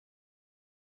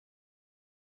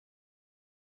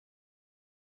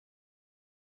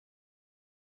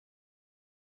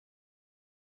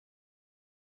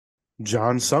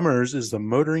John Summers is the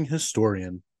motoring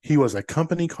historian. He was a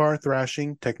company car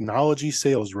thrashing technology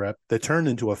sales rep that turned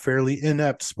into a fairly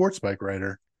inept sports bike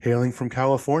rider. Hailing from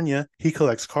California, he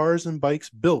collects cars and bikes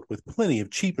built with plenty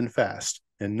of cheap and fast,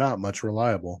 and not much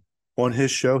reliable. On his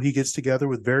show, he gets together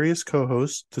with various co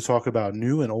hosts to talk about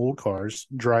new and old cars,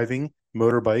 driving,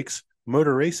 motorbikes,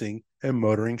 motor racing, and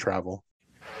motoring travel.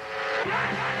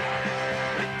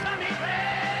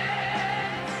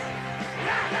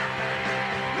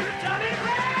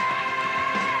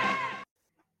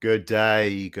 Good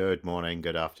day, good morning,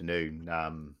 good afternoon.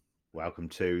 Welcome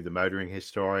to the Motoring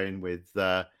Historian with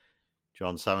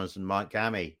John Summers and Mike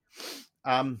Gammy.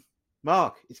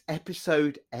 Mark, it's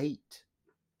episode 8.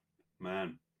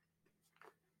 Man,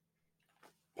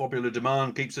 popular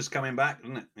demand keeps us coming back,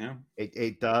 doesn't it? Yeah,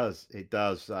 it does. It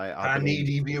does. Our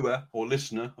needy viewer or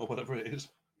listener or whatever it is.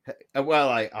 Well,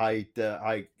 I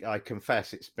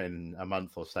confess it's been a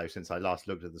month or so since I last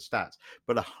looked at the stats,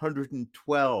 but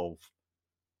 112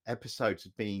 episodes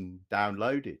have been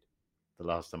downloaded the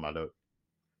last time I looked.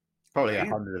 Probably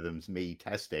 100 of them's me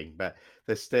testing, but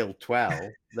there's still 12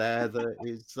 there that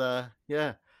is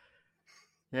yeah.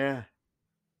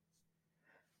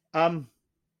 All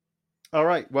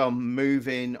right, well,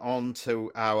 moving on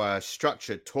to our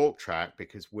structured talk track,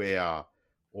 because we are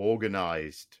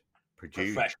organized,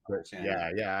 produced,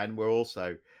 and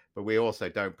we also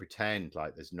don't pretend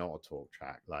like there's not a talk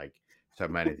track like so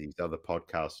many of these other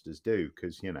podcasters do,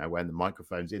 because when the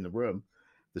microphone's in the room,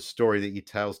 the story that you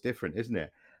tell is different, isn't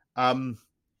it?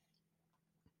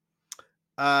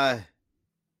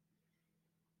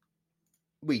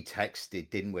 We texted,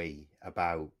 didn't we,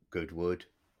 about Goodwood?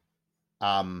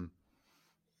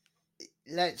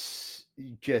 Let's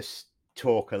just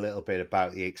talk a little bit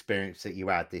about the experience that you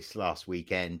had this last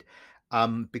weekend.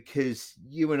 Because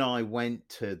you and I went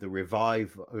to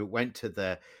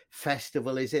the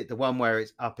festival, is it? The one where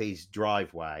it's up his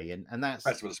driveway, and that's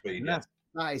Festival Speed, that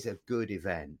is a good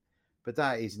event, but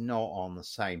that is not on the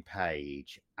same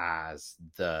page as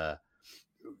the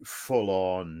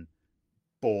full-on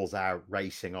balls out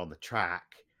racing on the track,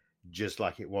 just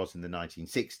like it was in the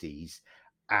 1960s,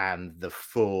 and the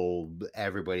full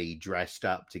everybody dressed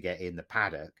up to get in the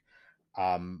paddock.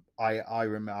 I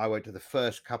remember I went to the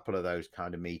first couple of those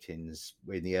kind of meetings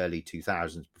in the early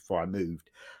 2000s before I moved.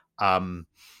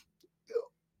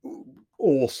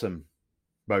 Awesome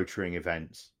motoring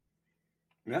events.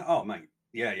 Yeah. Oh, mate.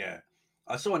 Yeah.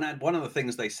 I saw an ad. One of the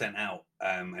things they sent out,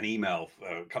 an email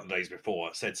a couple of days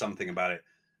before, said something about it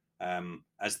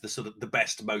as the sort of the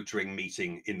best motoring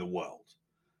meeting in the world.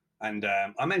 And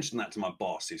I mentioned that to my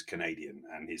boss, who's Canadian,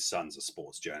 and his son's a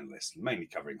sports journalist, mainly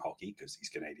covering hockey because he's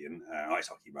Canadian, ice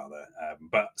hockey rather,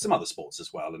 but some other sports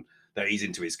as well. And he's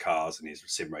into his cars and his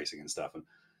sim racing and stuff. And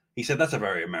he said that's a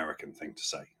very American thing to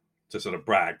say, to sort of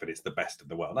brag that it's the best of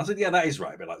the world. And I said, yeah, that is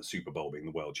right. A bit like the Super Bowl being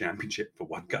the world championship for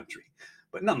one country.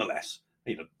 But nonetheless,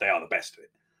 they are the best of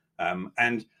it.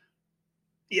 And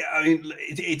yeah, I mean,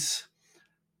 it's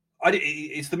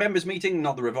the members meeting,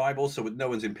 not the revival, so no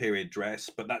one's in period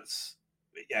dress, but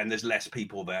and there's less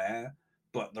people there,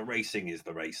 but the racing is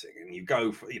the racing, and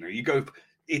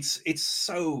it's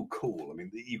so cool. I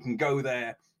mean, you can go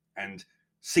there and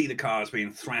see the cars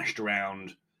being thrashed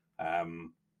around,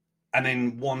 and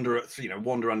then wander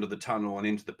under the tunnel and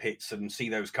into the pits and see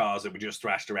those cars that were just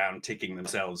thrashed around ticking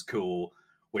themselves cool,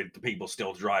 with the people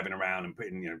still driving around and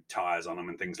putting tires on them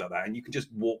and things like that, and you can just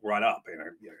walk right up.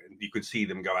 You could see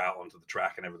them go out onto the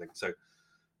track and everything. So,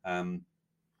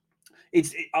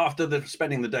 after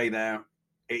spending the day there,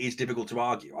 it is difficult to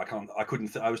argue. I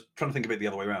was trying to think of it the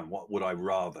other way around. What would I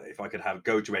rather, if I could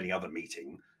go to any other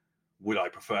meeting? Would I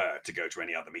prefer to go to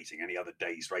any other meeting, any other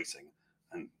day's racing?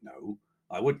 And no,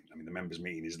 I wouldn't. I mean, the members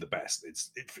meeting is the best.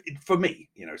 It's for me,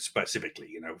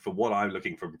 specifically, for what I'm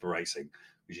looking for racing,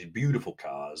 which is beautiful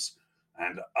cars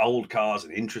and old cars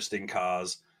and interesting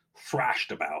cars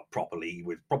thrashed about properly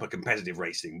with proper competitive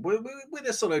racing with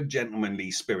a sort of gentlemanly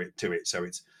spirit to it. So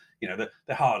it's, there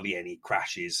are hardly any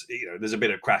crashes. There's a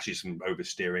bit of crashes from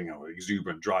oversteering or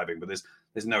exuberant driving, but there's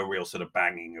no real sort of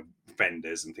banging of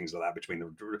fenders and things like that between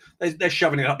them. They're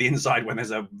shoving it up the inside when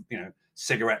there's a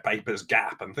cigarette papers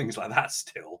gap and things like that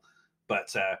still,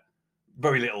 but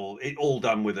very little. It all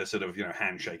done with a sort of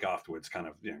handshake afterwards, kind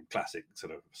of classic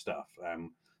sort of stuff.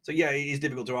 So yeah, it is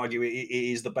difficult to argue. It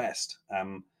is the best.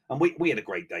 And we had a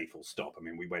great day, full stop. I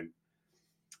mean, we went.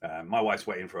 My wife's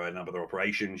waiting for another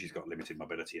operation. She's got limited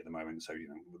mobility at the moment, so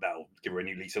that'll give her a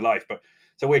new lease of life. But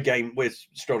so we're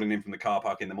strolling in from the car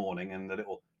park in the morning, and the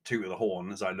little toot of the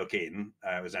horn as I look in,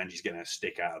 as Angie's getting a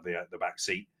stick out of the back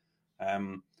seat.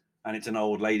 and it's an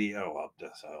old lady. Oh, well,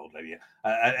 that's an old lady.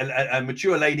 A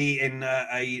mature lady in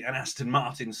an Aston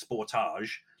Martin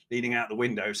Sportage leaning out the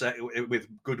window, with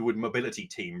Goodwood Mobility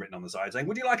Team written on the side, saying,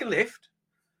 "Would you like a lift?"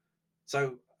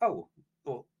 So, oh,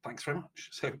 well, thanks very much.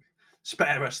 So,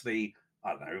 spare us the,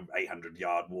 I don't know,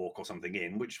 800-yard walk or something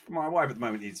in, which for my wife at the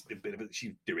moment is a bit of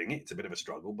she's doing it. It's a bit of a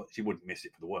struggle, but she wouldn't miss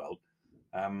it for the world.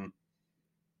 And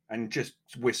just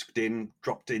whisked in,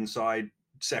 dropped inside,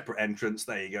 separate entrance.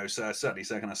 There you go, sir. Certainly,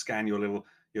 sir. Can I scan your little,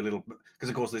 because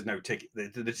of course there's no ticket.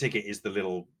 The ticket is the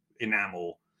little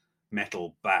enamel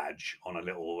metal badge on a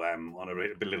little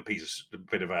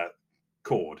bit of a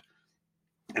cord.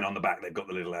 And on the back, they've got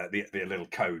the little the little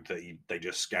code that they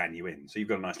just scan you in. So you've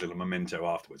got a nice little memento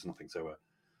afterwards. Nothing so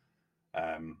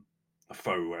a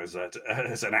faux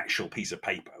as an actual piece of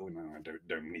paper. I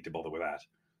don't need to bother with that.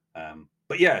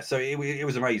 But yeah, so it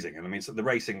was amazing, and I mean, so the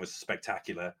racing was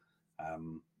spectacular.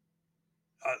 So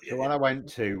when I went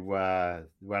to I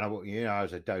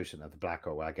was a docent at the Black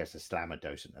Hawk. Well, I guess a slammer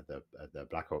docent at the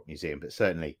Black Hawk Museum, but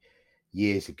certainly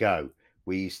years ago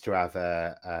we used to have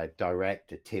a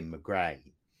director, Tim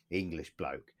McGray, English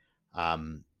bloke,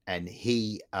 and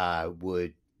he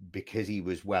would, because he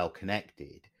was well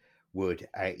connected,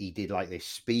 he did like this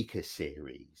speaker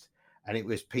series, and it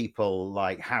was people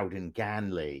like Howden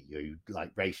Ganley, who like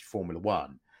raced Formula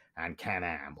One and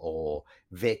Can-Am, or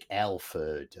Vic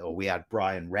Elford, or we had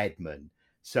Brian Redman.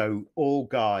 So all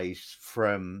guys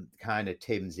from kind of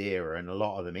Tim's era, and a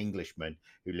lot of them Englishmen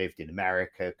who lived in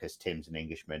America, because Tim's an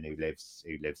Englishman who lives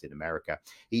in America.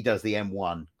 He does the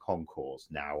M1 concourse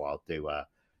now. I'll do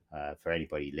for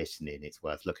anybody listening, it's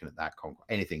worth looking at that concourse.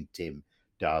 Anything Tim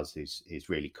does is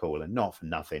really cool, and not for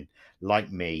nothing.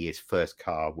 Like me, his first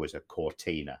car was a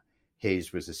Cortina.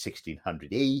 His was a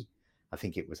 1600E. I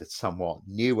think it was a somewhat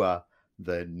newer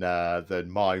than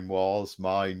mine was.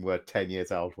 Mine were 10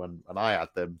 years old when I had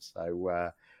them.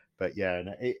 So, but yeah,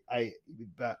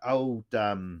 but old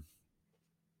Tim,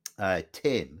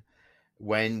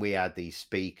 when we had these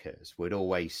speakers, would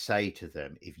always say to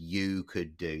them, if you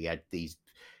could do, he had these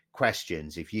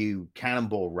questions. If you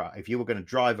if you were going to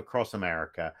drive across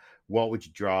America, what would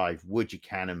you drive? Would you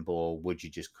cannonball? Would you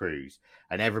just cruise?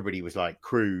 And everybody was like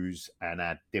cruise, and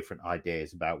had different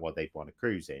ideas about what they'd want to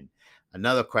cruise in.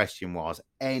 Another question was,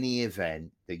 any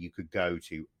event that you could go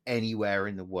to anywhere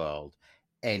in the world,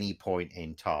 any point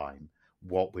in time,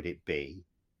 what would it be?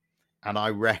 And I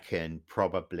reckon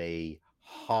probably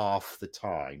half the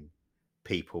time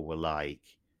people were like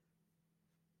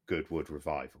Goodwood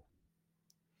Revival.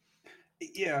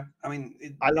 Yeah, I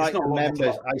mean, I like the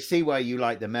members. I see why you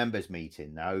like the members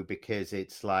meeting though, because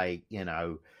it's like, you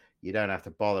don't have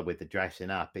to bother with the dressing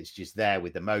up. It's just there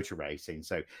with the motor racing,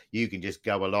 so you can just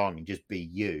go along and just be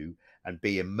you and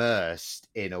be immersed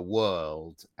in a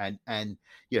world. And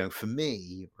for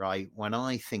me, right, when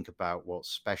I think about what's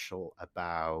special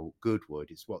about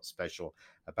Goodwood, it's what's special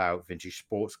about Vintage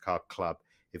Sports Car Club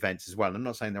events as well. I'm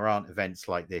not saying there aren't events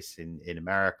like this in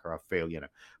America. I feel,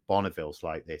 Bonneville's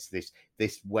like this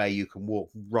where you can walk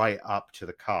right up to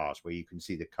the cars, where you can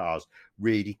see the cars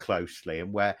really closely,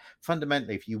 and where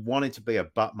fundamentally, if you wanted to be a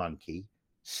butt monkey,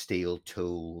 steal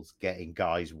tools, get in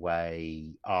guys'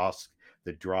 way, ask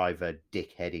the driver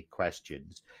dick-headed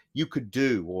questions, you could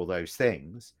do all those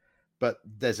things. But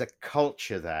there's a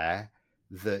culture there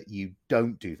that you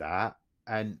don't do that.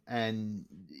 And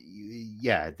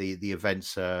yeah, the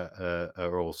events are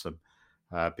awesome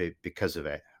because of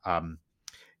it.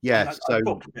 Yeah, so I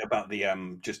talked a bit about the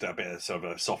just a bit of sort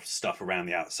of soft stuff around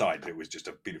the outside. It was just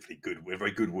a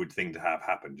very Goodwood thing to have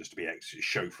happen, just to be extra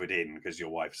chauffeured in because your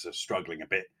wife's struggling a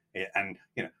bit, and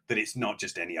that it's not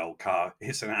just any old car;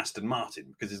 it's an Aston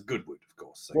Martin because it's Goodwood, of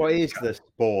course. So, what is the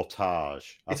Sportage?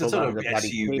 It's a sort of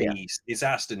SUV. It's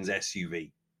Aston's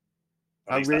SUV.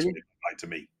 At least really? That's what it looked like to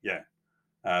me. Yeah.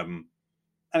 And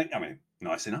I mean,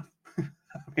 nice enough.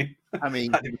 I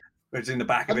mean, I was in the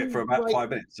back of it for about 5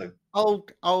 minutes. So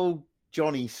old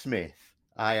Johnny Smith,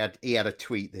 he had a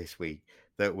tweet this week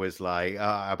that was like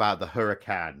about the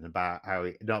Huracan, about how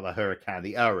not the Huracan,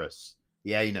 the Urus,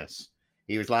 the anus.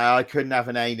 He was like, I couldn't have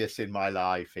an anus in my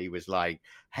life. He was like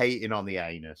hating on the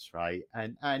anus, right?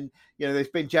 And there's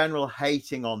been general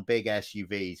hating on big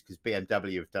SUVs because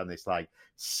BMW have done this like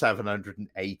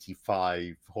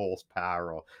 785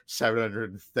 horsepower or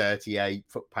 738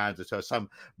 foot-pounds or so, some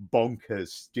bonkers,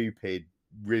 stupid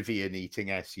Rivian eating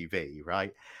SUV,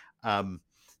 right? I'm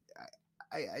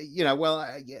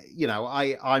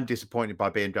disappointed by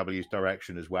BMW's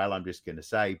direction as well. I'm just going to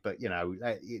say, but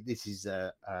this is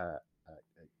a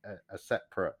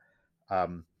separate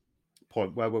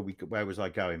point. Where was I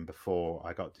going before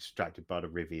I got distracted by the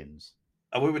Rivians?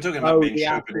 We were talking about being the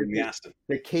chauffeured in the Aston.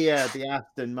 the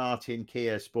Aston Martin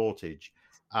Kia Sportage,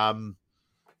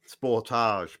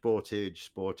 Sportage,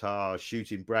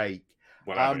 shooting brake.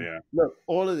 Whatever, yeah. Look,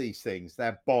 all of these things,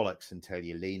 they're bollocks until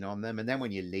you lean on them. And then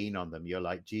when you lean on them, you're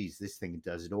like, geez, this thing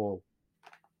does it all.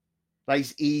 Like,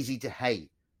 it's easy to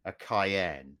hate a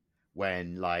Cayenne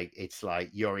when, like, it's like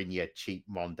you're in your cheap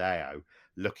Mondeo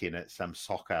looking at some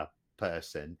soccer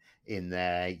person in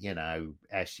their, you know,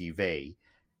 SUV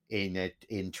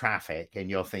in traffic, and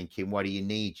you're thinking, what do you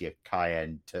need your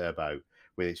Cayenne turbo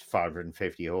with its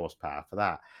 550 horsepower for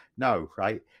that? No,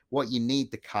 right? What you need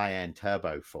the Cayenne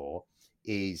turbo for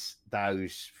is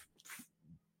those.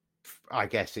 I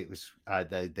guess it was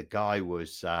the guy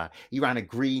was he ran a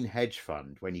green hedge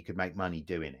fund when you could make money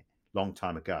doing it, long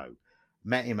time ago.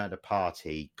 Met him at a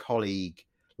party, colleague,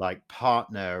 like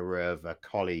partner of a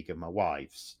colleague of my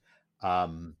wife's.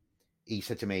 He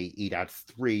said to me he'd had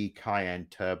 3 Cayenne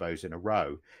turbos in a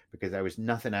row because there was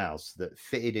nothing else that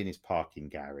fitted in his parking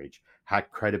garage, had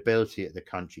credibility at the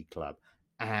country club,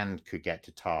 and could get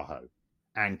to Tahoe,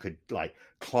 and could, like,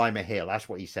 climb a hill. That's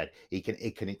what he said. It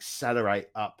can accelerate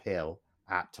uphill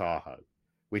at Tahoe,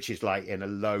 which is like in a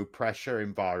low pressure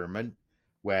environment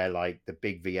where, like, the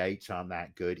big V8s aren't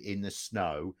that good in the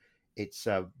snow. It's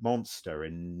a monster,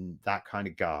 and that kind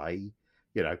of guy,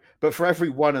 you know. But for every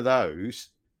one of those,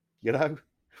 you know,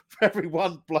 for every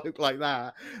one bloke like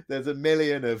that, there's a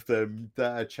million of them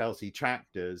that are Chelsea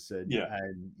tractors, and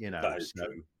you know, that is so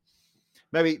true.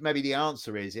 maybe the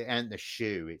answer is it ain't the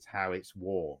shoe, it's how it's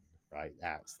worn, right?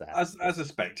 That's that. I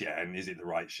suspect, yeah. And is it the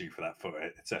right shoe for that foot,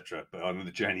 etc.? But on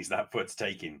the journeys that foot's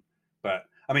taking. But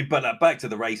I mean, back to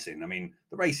the racing. I mean,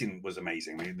 the racing was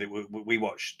amazing. I mean, we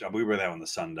watched. We were there on the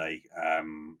Sunday.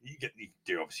 You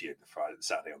do obviously the Friday, the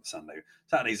Saturday, on the Sunday.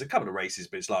 Saturday's a couple of races,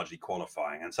 but it's largely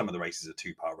qualifying, and some of the races are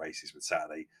 2-part races with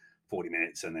Saturday 40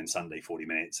 minutes and then Sunday 40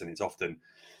 minutes, and it's often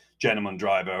gentleman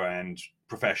driver and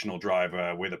professional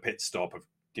driver with a pit stop of,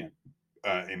 you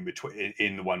know, in between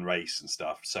in the one race and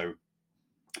stuff. So,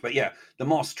 but yeah, the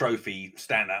Moss Trophy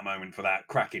standout moment for that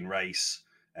cracking race.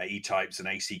 E-types and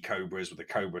AC Cobras, with the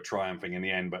Cobra triumphing in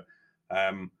the end. But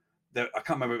I can't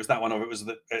remember if it was that one or it was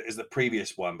the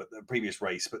previous one, but the previous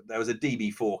race. But there was a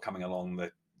DB4 coming along the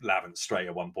Lavant straight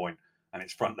at one point, and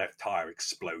its front left tire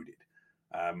exploded,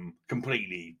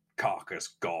 completely carcass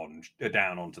gone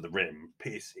down onto the rim,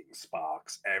 piercing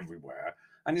sparks everywhere,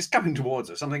 and it's coming towards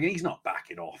us. I'm thinking he's not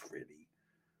backing off, really.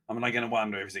 I mean, I'm going to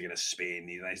wonder if he's going to spin.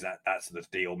 Is that's the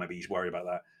deal? Maybe he's worried about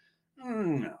that.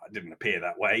 No, it didn't appear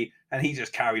that way. And he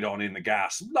just carried on in the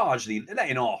gas, largely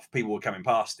letting off. People were coming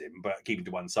past him, but keeping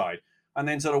to one side. And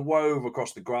then sort of wove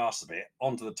across the grass a bit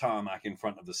onto the tarmac in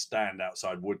front of the stand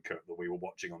outside Woodcote that we were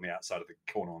watching on the outside of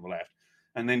the corner on the left.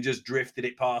 And then just drifted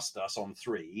it past us on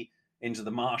 3 into the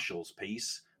Marshall's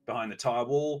piece behind the tyre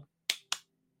wall.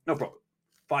 No problem.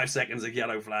 5 seconds of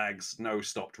yellow flags, no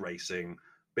stopped racing.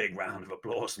 Big round of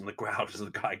applause from the crowd as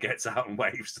the guy gets out and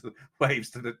waves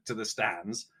to the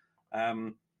stands.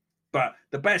 But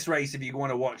the best race, if you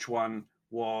want to watch one,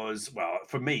 was, well,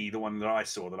 for me, the one that I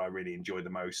saw that I really enjoyed the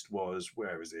most was,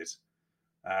 where is it?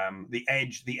 The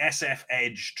SF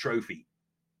Edge Trophy,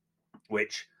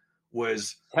 which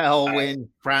was Selwyn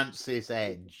Francis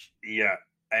Edge. Yeah,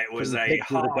 it was a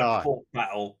hard-fought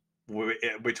battle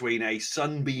between a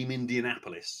Sunbeam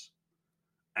Indianapolis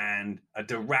and a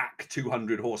Dirac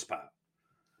 200 horsepower.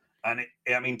 And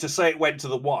I mean, to say it went to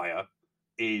the wire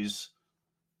is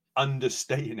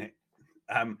understating it.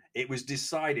 It was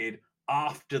decided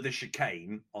after the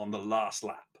chicane on the last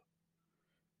lap.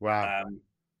 Wow.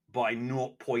 By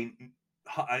 0.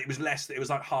 It was less. It was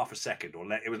like half a second, or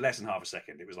it was less than half a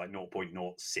second. It was like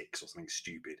 0.06 or something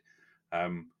stupid.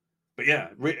 But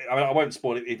yeah, I won't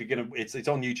spoil it. If you're gonna, it's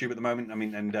on YouTube at the moment. I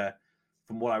mean, and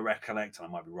from what I recollect, and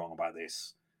I might be wrong about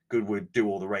this, Goodwood do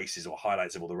all the races or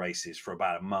highlights of all the races for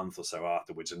about a month or so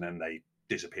afterwards, and then they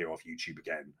disappear off YouTube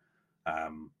again.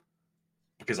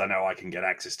 Because I know I can get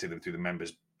access to them through the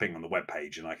members thing on the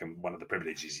webpage, and I can. One of the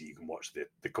privileges you can watch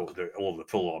all the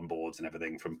full on boards and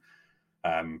everything from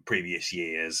previous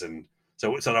years, and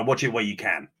so watch it where you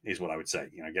can is what I would say.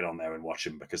 You know, get on there and watch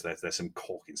them because there's some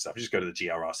corking stuff. You just go to the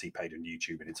GRRC page on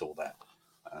YouTube and it's all there.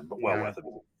 But well worth it.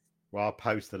 Well, I'll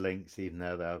post the links, even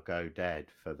though they'll go dead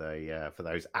for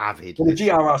those avid. Well, the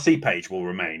GRRC page will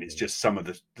remain. It's just some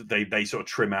of they sort of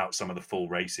trim out some of the full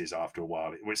races after a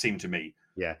while. It would seem to me.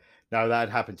 Yeah, no, that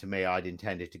happened to me. I'd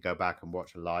intended to go back and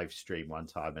watch a live stream one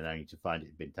time, and only to find it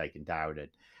had been taken down. And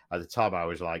at the time, I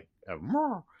was like,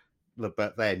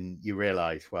 but then you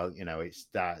realise, well, you know, it's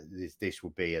that this will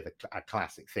be a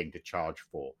classic thing to charge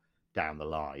for down the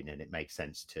line, and it makes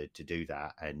sense to do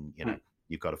that. And you know,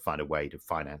 you've got to find a way to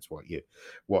finance what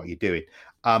you're doing.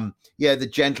 The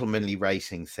gentlemanly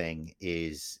racing thing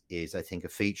is I think a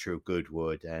feature of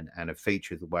Goodwood and a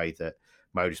feature of the way that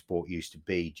motorsport used to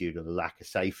be due to the lack of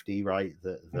safety, right?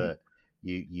 That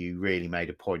you really made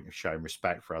a point of showing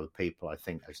respect for other people, I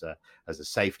think, as a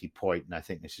safety point. And I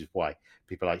think this is why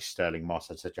people like Sterling Moss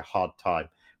had such a hard time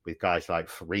with guys like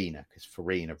Farina, because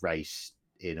Farina raced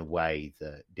in a way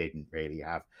that didn't really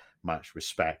have much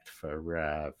respect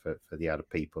for the other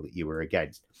people that you were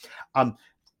against.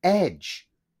 Edge,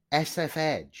 SF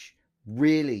Edge,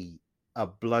 really a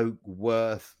bloke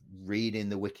worth reading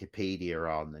the Wikipedia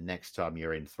on the next time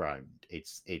you're enthroned.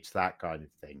 It's that kind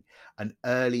of thing. An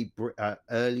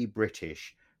early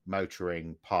British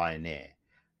motoring pioneer.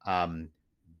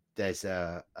 There's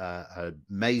a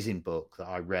amazing book that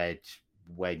I read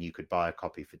when you could buy a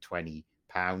copy for £20,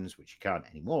 which you can't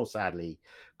anymore, sadly,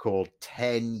 called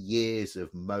 10 Years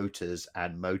of Motors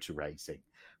and Motor Racing,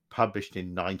 published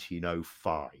in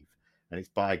 1905. And it's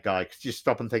by a guy, just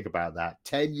stop and think about that.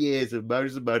 10 Years of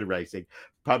Motors and Motor Racing,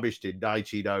 published in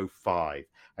 1905.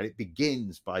 And it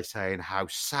begins by saying how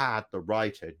sad the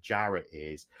writer, Jarrett,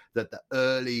 is that the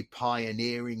early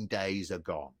pioneering days are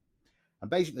gone. And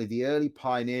basically, the early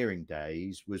pioneering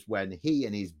days was when he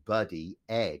and his buddy,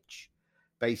 Edge,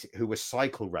 who were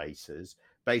cycle racers,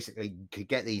 basically could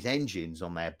get these engines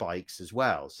on their bikes as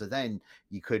well. So then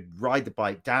you could ride the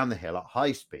bike down the hill at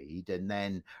high speed and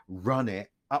then run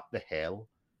it up the hill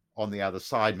on the other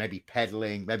side, maybe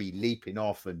pedaling, maybe leaping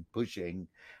off and pushing.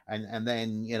 And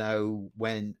then,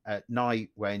 when at night,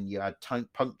 when you had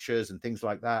punctures and things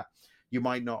like that, you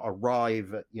might not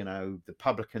arrive at, the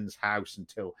publican's house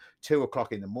until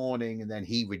 2:00 in the morning, and then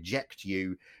he rejects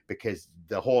you because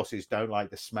the horses don't like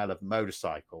the smell of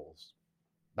motorcycles.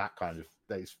 That kind of,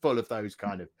 it's full of those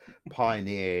kind of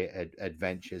pioneer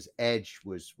adventures. Edge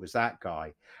was that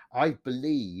guy. I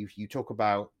believe you talk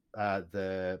about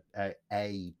the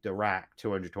Dirac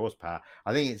 200 horsepower.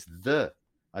 I think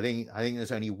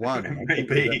there's only one.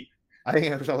 Maybe. I think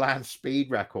it was a land speed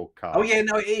record car. Oh yeah,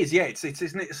 no, it is. Yeah, it's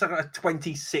isn't it? It's like a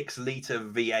 26-liter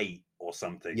V8 or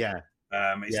something. Yeah.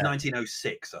 It's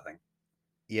 1906, I think.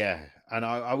 Yeah, and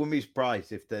I wouldn't be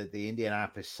surprised if the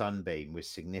Indianapolis Sunbeam was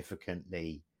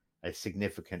a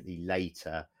significantly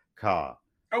later car.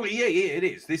 Oh yeah, it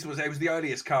is. It was the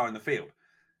earliest car in the field.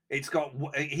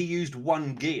 He used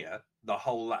one gear the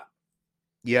whole lap.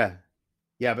 Yeah,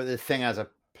 but the thing has a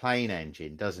plane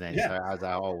engine, doesn't it? Yeah. So it has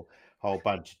a whole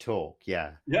bunch of torque.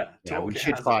 Yeah. We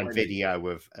should find video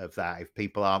of that. If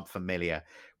people aren't familiar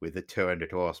with the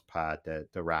 200 horsepower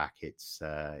Dirac, it's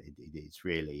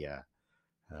really a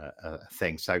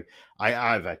thing. So I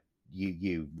have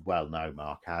you well know,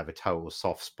 Mark, I have a total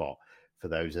soft spot for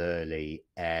those early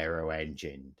aero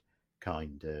engined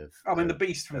kind of. I mean, the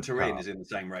Beast from Turin is in the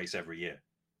same race every year.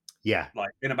 Yeah,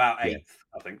 like in about 8th,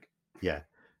 I think. Yeah.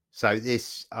 So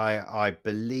this, I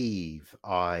believe,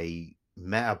 I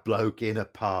met a bloke in a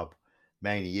pub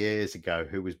many years ago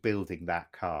who was building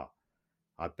that car.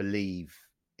 I believe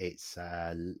it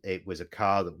was a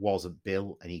car that wasn't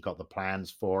built, and he got the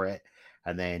plans for it,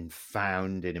 and then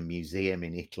found in a museum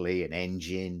in Italy an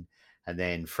engine, and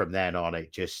then from then on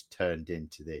it just turned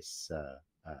into this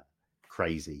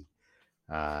crazy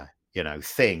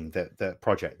thing, that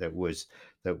project that was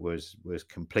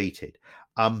completed.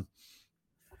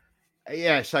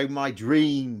 So my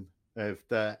dream of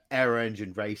the aero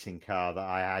engine racing car that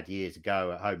I had years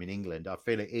ago at home in England, I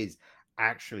feel it is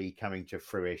actually coming to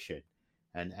fruition.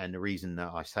 And the reason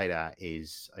that I say that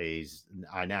is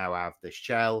I now have the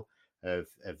shell of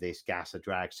this gas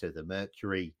drags to the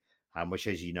Mercury, which,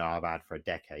 as you know, I've had for a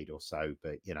decade or so.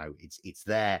 But it's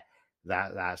there.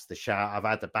 That's the shell. I've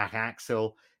had the back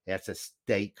axle. It's a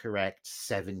state correct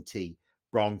 70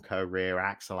 Bronco rear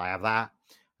axle. I have that.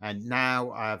 And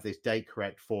now I have this date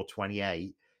correct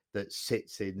 428 that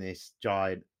sits in this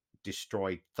giant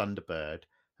destroyed Thunderbird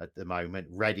at the moment,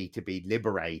 ready to be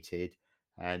liberated.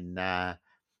 And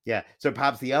so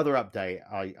perhaps the other update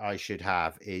I should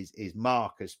have is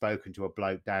Mark has spoken to a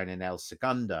bloke down in El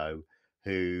Segundo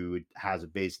who has a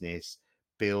business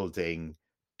building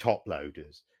top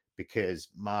loaders, because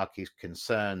Mark is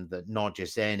concerned that not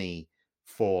just any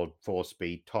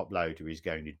four-speed top loader is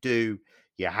going to do.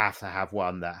 You have to have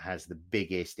one that has the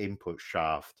biggest input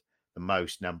shaft, the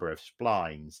most number of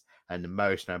splines, and the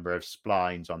most number of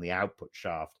splines on the output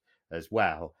shaft as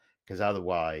well, because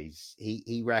otherwise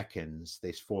he reckons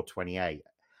this 428,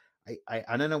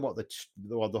 I don't know what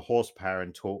the horsepower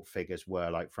and torque figures were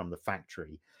like from the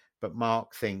factory, but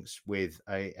Mark thinks with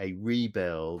a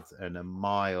rebuild and a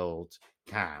mild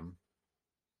cam,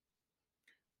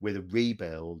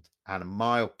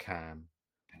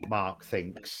 Mark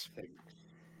thinks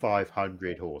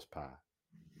 500 horsepower,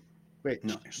 which,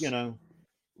 Nice.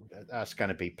 that's going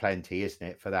to be plenty, isn't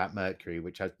it, for that Mercury,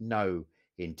 which has no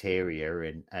interior.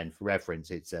 And for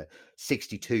reference, it's a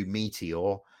 62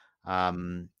 Meteor.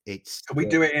 It's Can we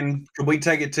do it in? Can we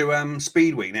take it to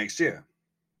Speed Week next year?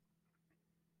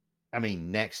 I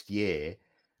mean, next year,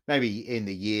 maybe in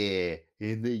the year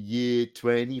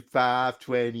 25,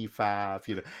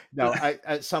 no,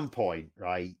 at some point,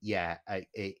 right? Yeah,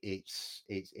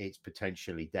 it's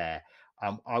potentially there.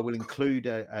 I will include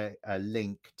a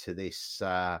link to this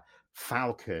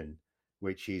Falcon,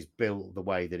 which is built the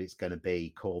way that it's going to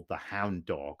be, called the Hound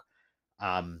Dog.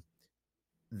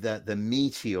 The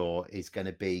Meteor is going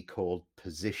to be called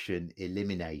Position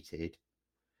Eliminated,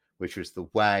 which was the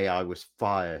way I was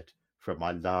fired from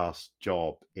my last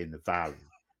job in the Valley.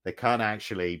 They can't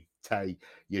actually say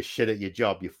you're shit at your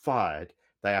job, you're fired.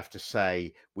 They have to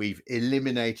say, we've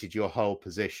eliminated your whole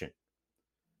position.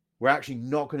 We're actually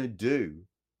not going to do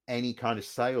any kind of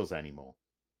sales anymore.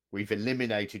 We've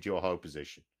eliminated your whole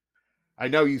position. I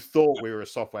know you thought we were a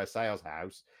software sales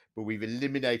house, but we've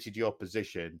eliminated your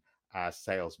position as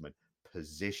salesman.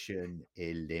 Position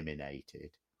eliminated.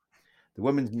 The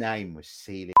woman's name was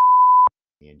Celia,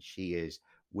 and she is,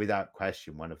 without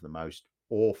question, one of the most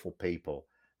awful people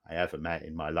I ever met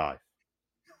in my life.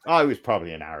 I was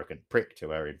probably an arrogant prick to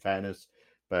her, in fairness,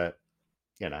 but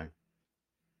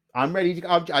I'm ready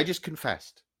to. I just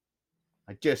confessed.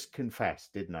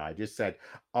 Didn't I? I just said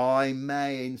I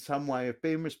may, in some way, have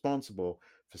been responsible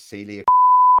for Celia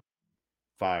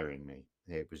firing me.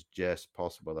 It was just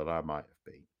possible that I might have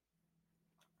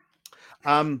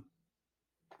been.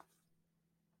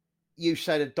 You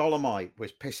said a Dolomite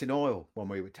was pissing oil when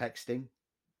we were texting.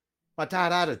 My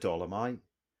dad had a Dolomite.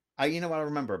 You know what I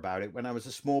remember about it? When I was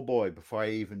a small boy, before I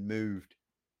even moved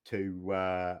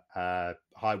to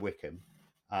High Wycombe,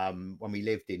 when we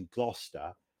lived in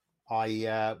Gloucester,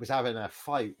 I was having a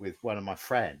fight with one of my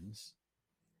friends,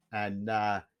 and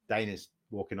Dana's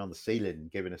walking on the ceiling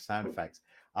and giving us sound effects.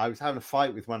 I was having a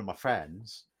fight with one of my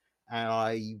friends, and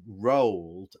I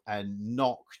rolled and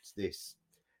knocked this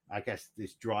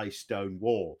dry stone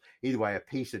wall. Either way, a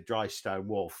piece of dry stone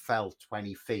wall fell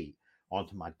 20 feet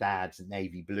onto my dad's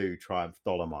navy blue Triumph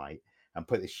Dolomite and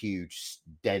put this huge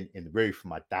dent in the roof. And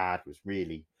my dad was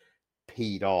really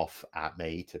peed off at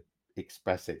me, to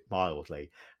express it mildly.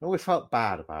 I always felt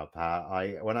bad about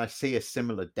that. When I see a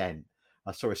similar dent,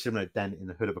 I saw a similar dent in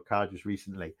the hood of a car just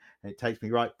recently, and it takes me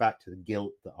right back to the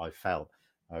guilt that I felt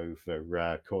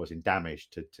over causing damage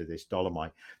to this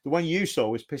Dolomite. The one you saw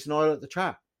was pissing oil at the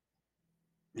track.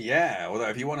 Yeah, although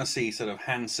if you want to see sort of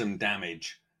handsome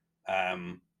damage,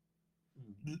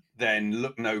 then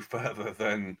look no further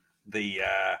than the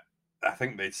I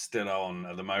think it's still on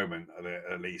at the moment,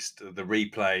 at least the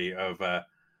replay of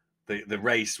the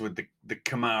race with the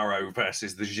Camaro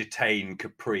versus the Gitane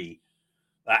Capri.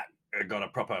 That got a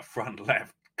proper front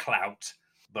left clout,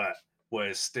 but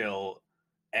was still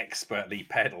expertly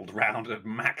pedaled round at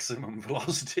maximum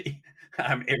velocity,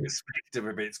 irrespective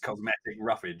of its cosmetic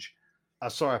roughage. I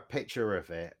saw a picture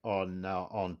of it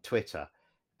on Twitter,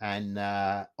 and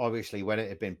obviously when it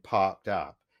had been parked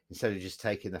up, instead of just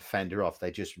taking the fender off,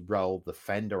 they just rolled the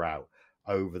fender out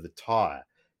over the tire,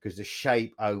 because the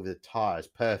shape over the tire is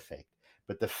perfect,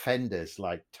 but the fender's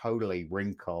like totally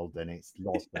wrinkled and it's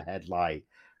lost the headlight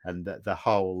and the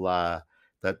whole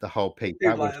piece.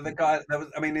 Dude, like the guy that was,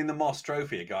 I mean, in the Moss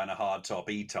Trophy, a guy in a hardtop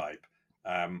E-Type,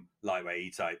 lightweight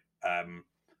E-Type,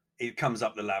 it comes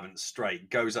up the Lavant straight,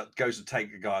 goes to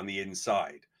take the guy on the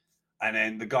inside, and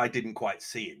then the guy didn't quite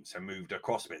see him, so moved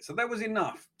across a bit. So there was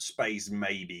enough space,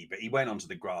 maybe, but he went onto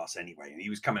the grass anyway, and he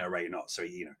was coming at a rate of knots, so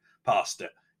he passed it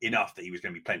enough that he was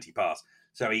going to be plenty past.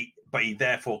 So he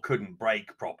therefore couldn't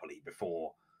brake properly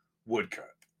before Woodcote.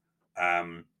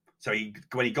 So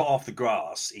when he got off the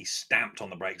grass, he stamped on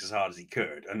the brakes as hard as he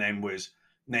could, and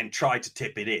then tried to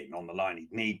tip it in on the line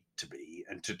he'd need to be,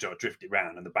 and to drift it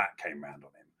round, and the back came round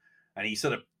on him, and he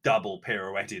sort of double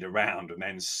pirouetted around,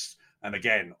 and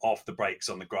again off the brakes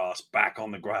on the grass, back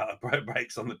on the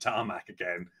brakes on the tarmac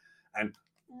again, and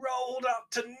rolled up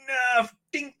to nerve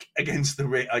dink against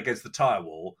the tire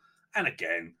wall, and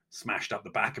again smashed up the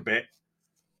back a bit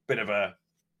of a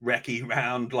recce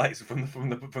round, like from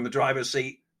the driver's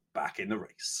seat. Back in the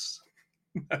race.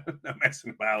 No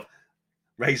messing about.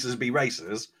 Racers be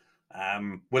racers.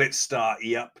 Will it start?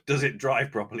 Yep. Does it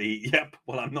drive properly? Yep.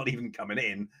 Well, I'm not even coming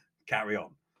in. Carry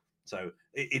on. So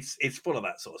it's full of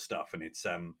that sort of stuff, and it's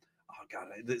oh god,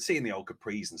 seeing the old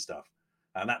Capris and stuff.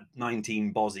 And that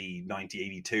 19 Bozzy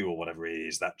 1982 or whatever it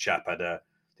is, that chap had.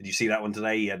 Did you see that one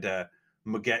today? He had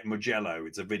Mugello.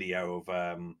 It's a video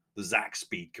of the Zach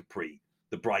Speed Capri,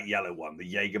 the bright yellow one,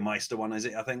 the Jägermeister one, is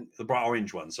it? I think the bright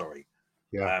orange one. Sorry,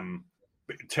 Yeah.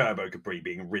 Turbo Capri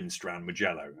being rinsed around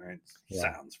Mugello. It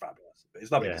Yeah. sounds fabulous. But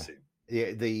it's lovely Yeah. to see.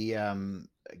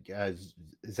 Yeah,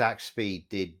 Zach Speed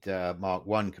did Mark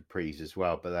One Capris as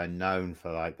well, but they're known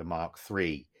for like the Mark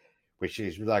Three, which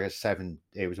is like a 7.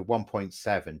 It was a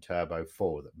 1.7 turbo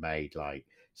 4 that made like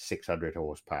 600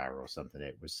 horsepower or something.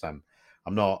 It was some.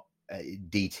 I'm not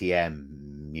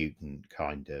DTM mutant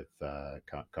kind of a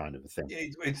thing.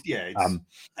 And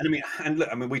I mean, and look,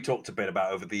 I mean, we talked a bit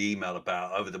about over the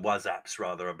WhatsApps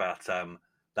rather about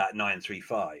that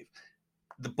 935.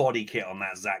 The body kit on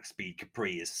that Zach Speed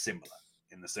Capri is similar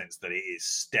in the sense that it is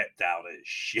stepped out as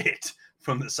shit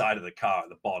from the side of the car at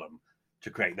the bottom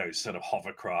to create those sort of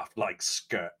hovercraft like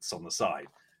skirts on the side.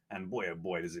 And boy, oh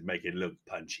boy, does it make it look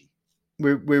punchy.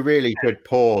 We really could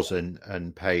pause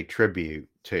and pay tribute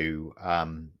to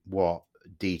what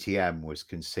DTM was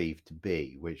conceived to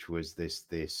be, which was this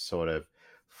sort of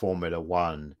Formula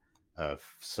One of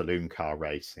saloon car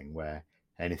racing where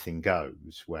anything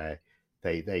goes, where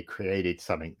they created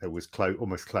something that was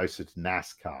almost closer to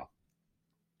NASCAR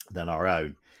than our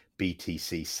own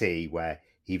BTCC, where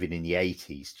even in the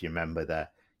 80s, do you remember the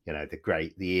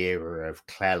era of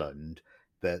Cleland,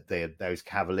 that those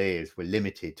Cavaliers were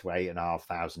limited to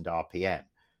 8,500 RPM,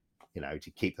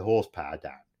 to keep the horsepower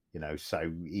down,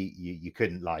 so you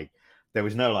couldn't there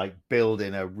was no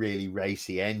building a really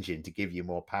racy engine to give you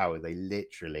more power. They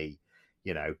literally,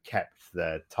 kept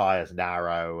the tires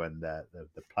narrow and the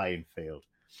playing field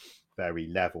very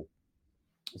level.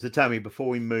 So tell me, before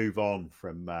we move on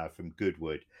from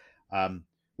Goodwood, what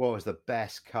was the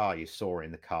best car you saw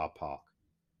in the car park?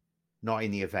 Not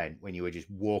in the event, when you were just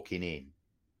walking in.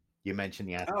 You mentioned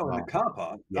the Aston in the car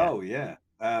park. Yeah. Oh yeah.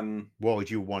 What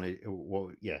would you want to?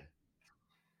 What? Yeah.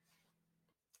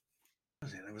 What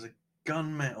was it? There was a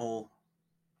gunmetal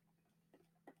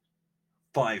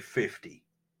 550.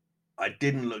 I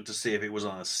didn't look to see if it was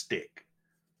on a stick,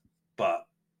 but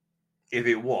if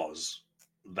it was,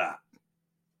 that.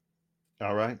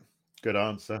 All right. Good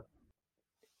answer.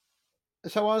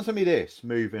 So answer me this.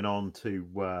 Moving on to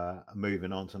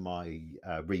my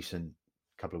recent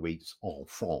couple of weeks en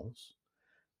France.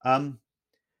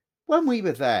 When we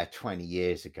were there 20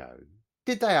 years ago,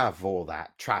 did they have all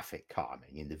that traffic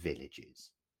calming in the villages?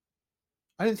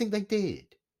 I don't think they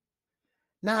did.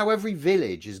 Now every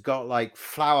village has got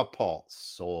flower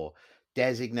pots or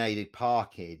designated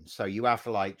parking, so you have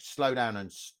to slow down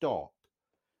and stop,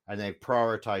 and they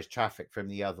prioritize traffic from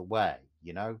the other way,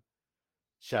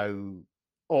 So,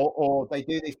 or they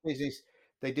do this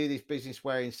business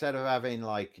where instead of having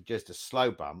just a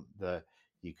slow bump that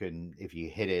you can, if you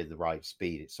hit it at the right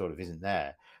speed, it sort of isn't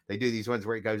there. They do these ones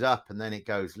where it goes up and then it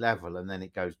goes level and then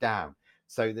it goes down.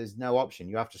 So there's no option.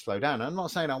 You have to slow down. I'm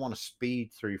not saying I want to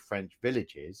speed through French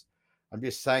villages. I'm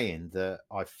just saying that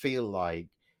I feel like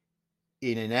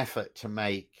in an effort to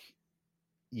make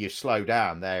you slow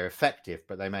down, they're effective,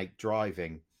 but they make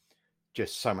driving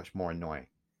just so much more annoying.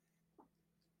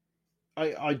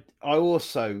 I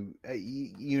also,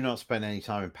 you not spent any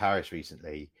time in Paris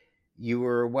recently. You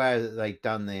were aware that they'd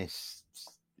done this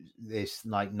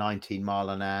 19 mile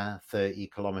an hour, 30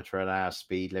 kilometer an hour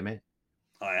speed limit.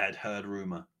 I had heard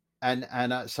rumor, and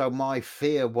so my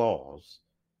fear was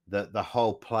that the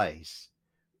whole place,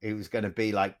 it was going to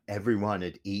be like everyone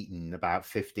had eaten about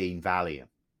 15 Valium.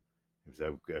 It's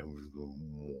not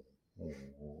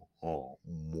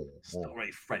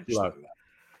very French though. That.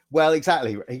 Well,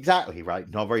 exactly right.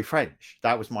 Not very French.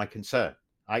 That was my concern.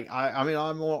 I mean,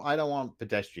 I don't want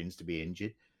pedestrians to be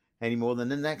injured any more than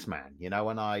the next man, and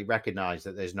I recognize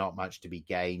that there's not much to be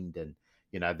gained, and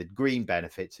the green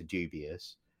benefits are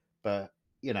dubious, but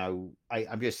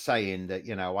I'm just saying that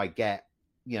I get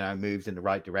moved in the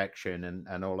right direction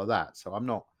and all of that. So I'm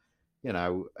not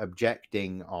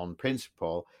objecting on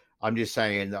principle. I'm just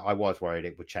saying that I was worried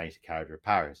it would change the character of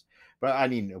Paris. But I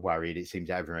mean, worried. It seems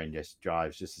everyone just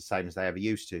drives just the same as they ever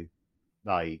used to.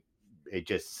 It's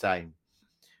just the same.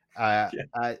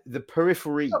 The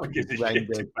periphery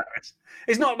rendered.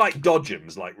 It's not like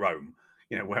Dodgems, like Rome,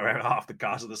 where half the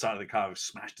cars on the side of the car are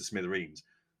smashed to smithereens.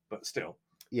 But still.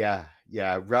 Yeah.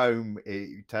 Rome,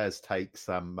 it does take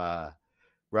some.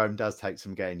 Rome does take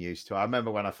some getting used to. I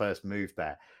remember when I first moved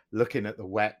there, looking at the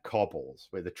wet cobbles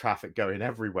with the traffic going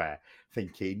everywhere,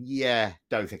 thinking,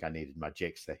 don't think I needed my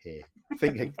Gixxer here.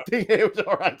 Thinking it was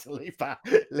all right to leave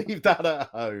that at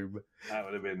home. That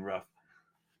would have been rough.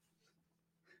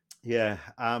 Yeah.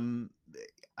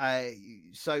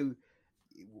 So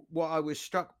what I was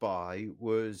struck by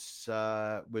was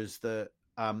that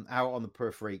out on the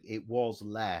periphery, it was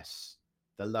less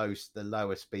the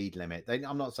lower speed limit.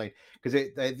 I'm not saying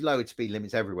because they've lowered speed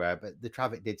limits everywhere, but the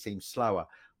traffic did seem slower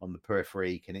on the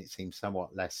periphery, and it seemed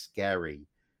somewhat less scary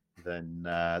than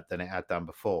it had done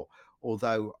before.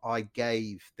 Although I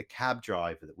gave the cab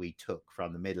driver that we took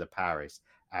from the middle of Paris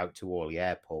out to Orly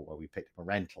Airport, where we picked up a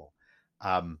rental,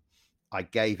 I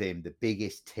gave him the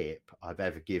biggest tip I've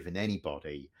ever given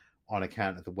anybody, on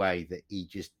account of the way that he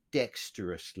just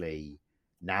dexterously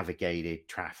navigated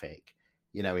traffic,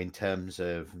 in terms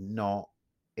of not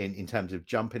in terms of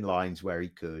jumping lines where he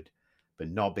could, but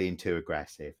not being too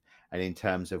aggressive. And in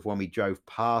terms of when we drove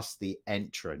past the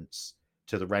entrance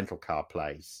to the rental car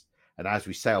place, and as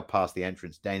we sailed past the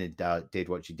entrance, Dana did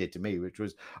what she did to me, which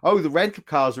was, "Oh, the rental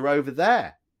cars are over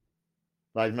there."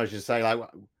 Like, much as say, like,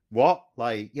 what?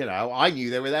 Like, I knew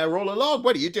they were there all along.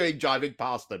 What are you doing driving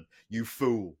past them, you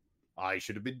fool? I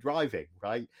should have been driving,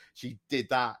 right? She did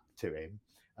that to him.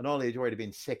 And Ollie had already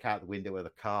been sick out the window of the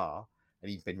car,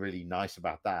 and he'd been really nice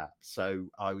about that. So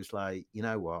I was like, you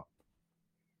know what?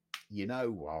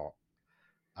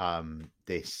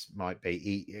 This might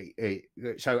be.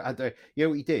 So what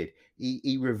he did?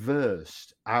 He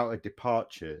reversed out of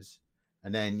departures,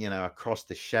 and then across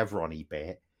the chevron-y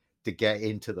bit to get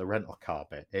into the rental car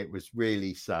bit. It was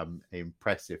really some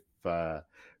impressive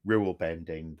rule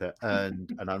bending that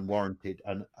earned an unwarranted,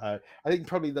 and I think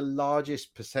probably the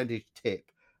largest percentage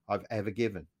tip I've ever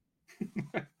given.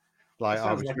 Like,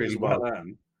 I was really well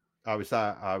earned. I was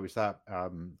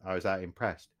that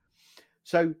impressed.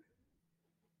 So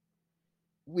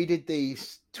we did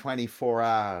these 24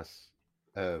 hours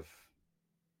of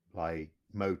like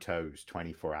motos,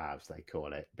 24 hours they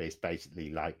call it, but it's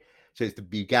basically like, so it's the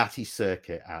Bugatti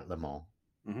circuit at Le Mans.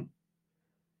 Mm-hmm.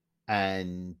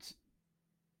 And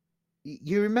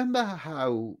you remember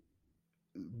how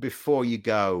before you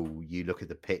go, you look at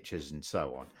the pictures and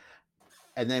so on,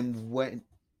 and then when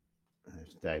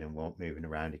Dana won't moving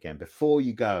around again, before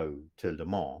you go to Le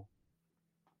Mans,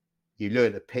 you look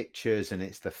at the pictures and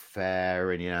it's the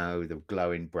fair and the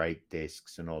glowing brake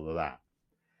discs and all of that.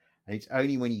 And it's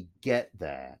only when you get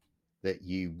there that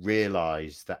you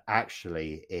realize that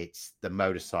actually it's the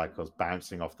motorcycles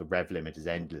bouncing off the rev limiters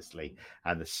endlessly,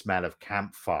 and the smell of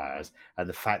campfires, and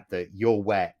the fact that you're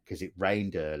wet because it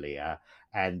rained earlier,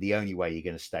 and the only way you're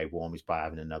going to stay warm is by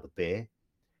having another beer.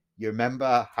 You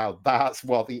remember how that's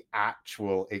what the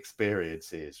actual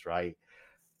experience is, right?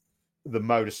 The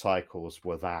motorcycles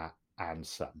were that and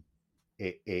some.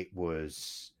 It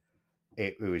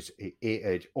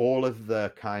had all of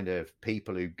the kind of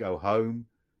people who go home,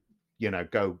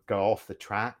 go off the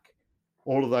track.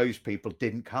 All of those people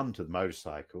didn't come to the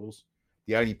motorcycles.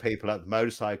 The only people at the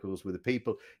motorcycles were the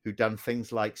people who'd done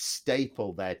things like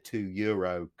staple their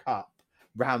 €2 cup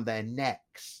round their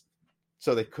necks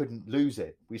so they couldn't lose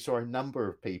it. We saw a number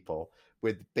of people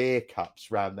with beer cups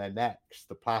round their necks,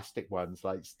 the plastic ones,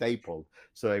 like stapled,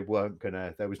 so they weren't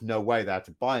gonna. There was no way they had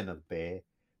to buy another beer,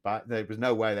 but there was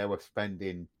no way they were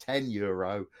spending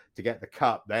 €10 to get the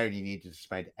cup. They only needed to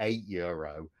spend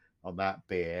 €8 on that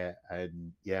beer,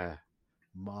 and yeah,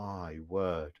 my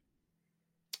word.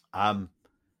 The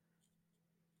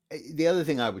other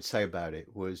thing I would say about it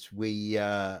was we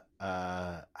had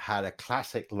a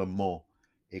classic Le Mans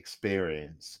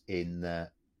experience in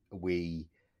that we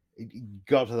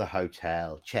got to the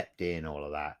hotel, checked in, all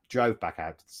of that, drove back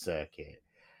out to the circuit,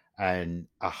 and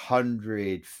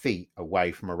 100 feet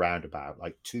away from a roundabout,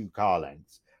 like 2 car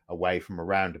lengths away from a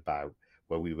roundabout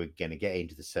where we were going to get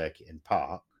into the circuit and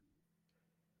park,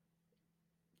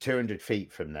 200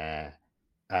 feet from there,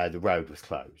 the road was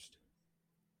closed.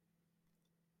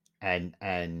 And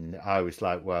I was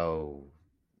like, well,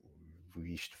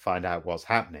 we should find out what's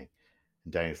happening.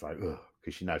 And Dana's like, ugh,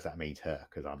 because she knows that means her,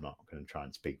 because I'm not going to try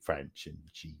and speak French, and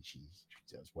she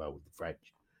does well with the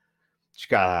French. She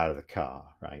got out of the car,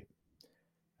 right?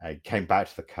 And came back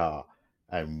to the car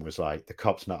and was like, the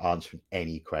cop's not answering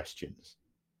any questions.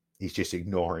 He's just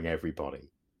ignoring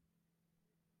everybody.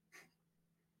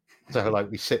 So like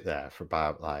we sit there for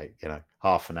about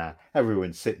half an hour.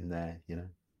 Everyone's sitting there,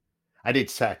 I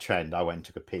did set a trend. I went and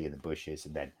took a pee in the bushes,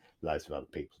 and then loads of other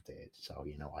people did. So,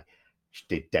 I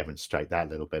did demonstrate that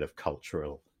little bit of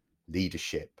cultural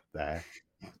leadership there.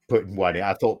 Putting one in,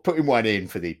 I thought putting one in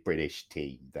for the British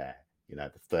team there,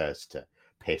 the first to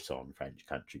piss on French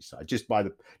countryside, just by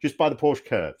the Porsche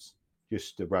curves.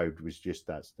 Just the road was just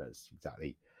that's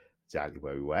exactly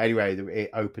where we were. Anyway,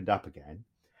 it opened up again,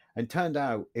 and turned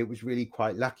out it was really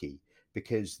quite lucky,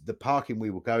 because the parking we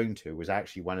were going to was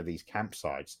actually one of these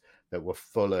campsites that were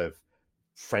full of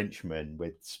Frenchmen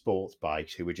with sports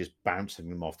bikes who were just bouncing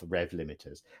them off the rev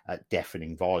limiters at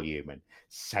deafening volume and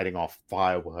setting off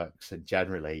fireworks, and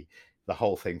generally the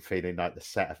whole thing feeling like the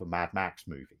set of a Mad Max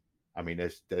movie. I mean,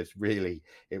 there's really,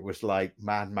 it was like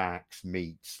Mad Max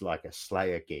meets like a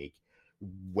Slayer gig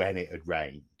when it had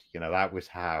rained. You know, that was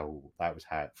how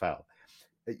it felt.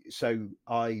 So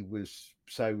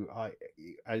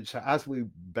as we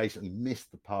basically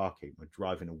missed the parking, we're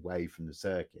driving away from the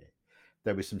circuit.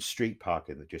 There was some street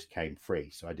parking that just came free,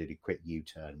 so I did a quick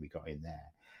U-turn. We got in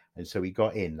there, and so we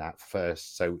got in that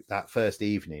first. So that first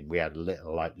evening, we had a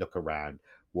little like look around,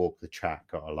 walk the track,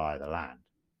 got a lie of the land.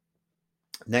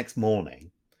 Next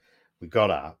morning, we got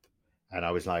up, and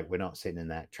I was like, we're not sitting in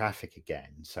that traffic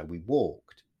again. So we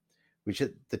walked, which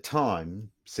at the time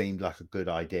seemed like a good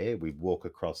idea. We'd walk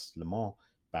across Le Mans,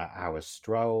 about an hour's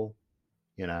stroll,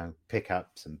 you know, pick up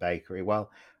some bakery.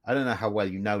 Well, I don't know how well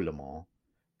you know Le Mans,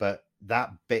 but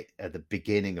that bit at the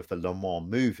beginning of the Le Mans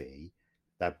movie,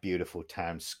 that beautiful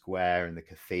town square and the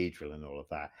cathedral and all of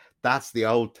that, that's the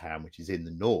old town, which is in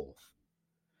the north.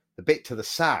 The bit to the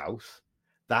south,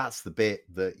 that's the bit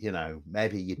that, you know,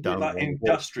 maybe you don't like want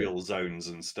industrial zones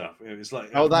and stuff. It's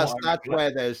like, oh, that's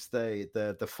where there's the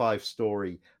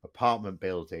 5-story apartment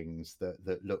buildings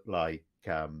that look like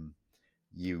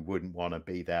you wouldn't want to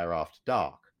be there after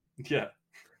dark. Yeah.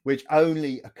 Which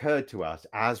only occurred to us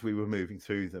as we were moving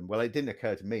through them. Well, it didn't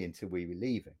occur to me until we were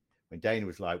leaving, when Dana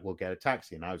was like, we'll get a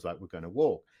taxi. And I was like, we're going to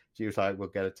walk. She was like, we'll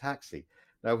get a taxi.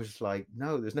 And I was like,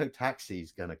 no, there's no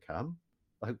taxis going to come.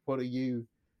 Like, what are you?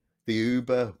 The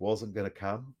Uber wasn't going to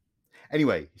come.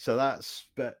 Anyway, so that's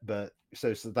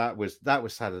so that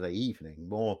was Saturday evening.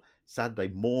 More Saturday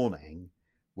morning,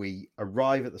 we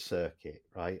arrive at the circuit,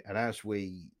 right? And as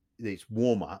it's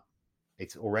warm up,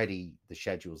 it's already, the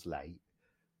schedule's late.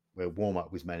 Where warm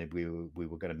up was meant we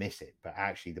were going to miss it, but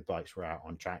actually the bikes were out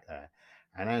on track there.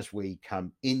 And as we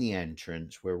come in the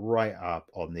entrance, we're right up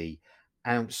on the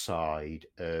outside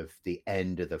of the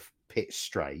end of the pit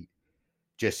straight,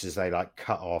 just as they like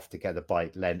cut off to get the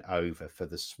bike lent over for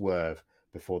the swerve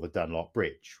before the Dunlop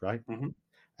Bridge, right? Mm-hmm.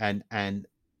 And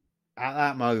at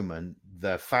that moment,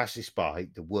 the fastest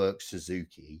bike, the Works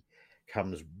Suzuki,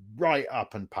 comes right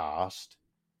up and past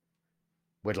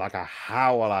with like a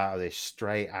howl out of this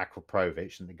straight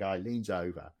Aquaprovic, and the guy leans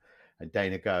over, and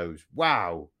Dana goes,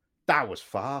 "Wow, that was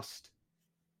fast."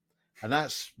 And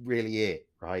that's really it,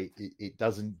 right? It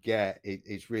doesn't get it.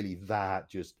 It's really that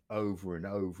just over and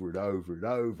over and over and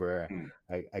over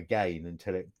again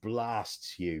until it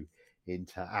blasts you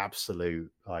into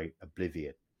absolute like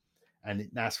oblivion.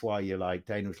 And that's why you're like,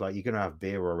 Dana was like, "You're gonna have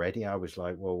beer already?" I was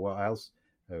like, "Well, what else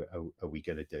are we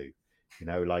gonna do?" You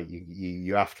know, like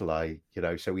you have to, like, you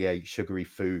know. So we ate sugary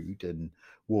food and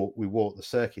we walked the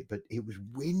circuit, but it was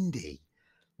windy,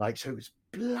 like, so it was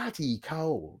bloody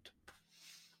cold.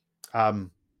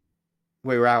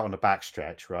 We were out on the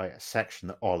backstretch, right? A section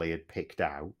that Ollie had picked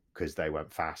out because they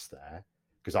went fast there.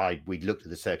 Because we'd looked at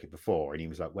the circuit before, and he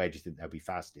was like, "Where do you think they'll be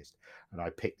fastest?" And I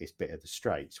picked this bit of the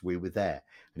straights. We were there,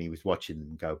 and he was watching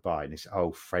them go by. And this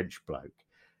old French bloke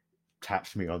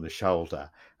taps me on the shoulder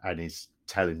and is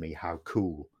telling me how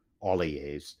cool Ollie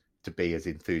is to be as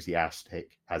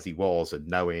enthusiastic as he was, and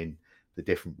knowing the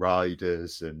different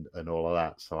riders and all of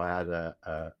that. So I had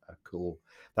a cool,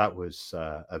 that was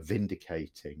a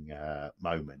vindicating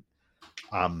moment.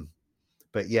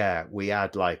 But yeah, we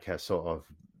had like a sort of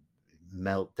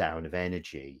meltdown of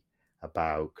energy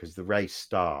about, because the race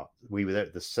we were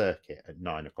at the circuit at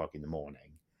 9 o'clock in the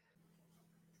morning.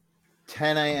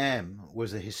 10 a.m.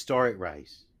 was a historic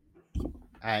race,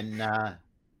 and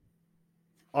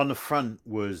on the front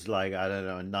was like, I don't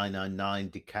know, a 999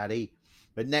 Ducati,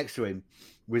 but next to him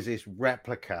was this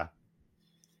replica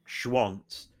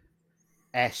Schwantz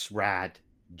S-Rad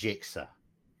Gixxer,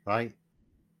 right?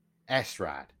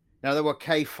 S-Rad. Now, there were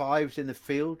K5s in the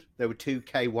field. There were 2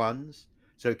 K1s.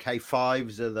 So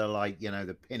K5s are the, like, you know,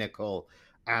 the pinnacle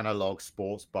analog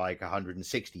sports bike,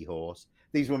 160 horse.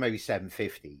 These were maybe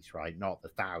 750s, right? Not the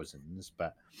thousands,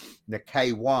 but the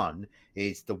K1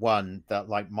 is the one that,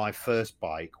 like my first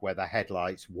bike, where the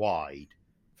headlight's wide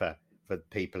for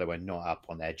people who are not up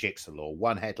on their Gixxer law.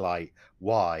 One headlight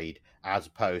wide as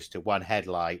opposed to one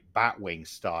headlight batwing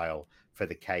style for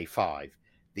the K5.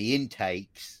 The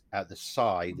intakes at the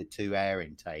side, the 2 air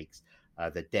intakes,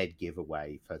 the dead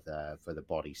giveaway for the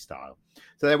body style.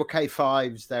 So there were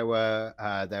K5s, there were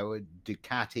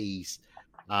Ducatis,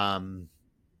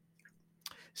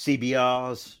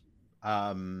 CBRs,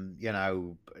 you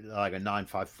know, like a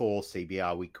 954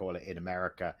 CBR, we call it in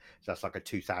America. So that's like a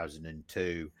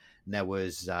 2002. And there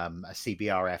was a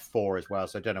CBR F4 as well.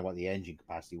 So I don't know what the engine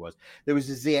capacity was. There was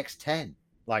a ZX10,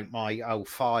 like my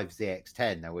 05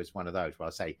 ZX10. There was one of those. Well,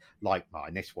 I say like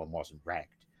mine. This one wasn't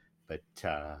wrecked, but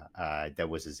there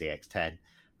was a ZX10.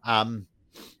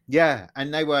 Yeah,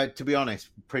 and they were, to be honest,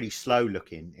 pretty slow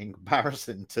looking in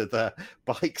comparison to the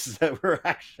bikes that were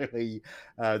actually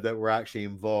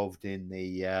involved in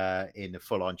the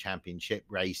full on championship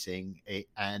racing,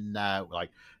 and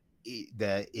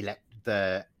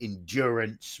the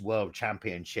endurance world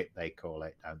championship, they call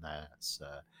it, and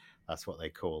that's what they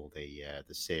call the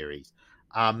series.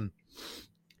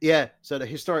 Yeah, so the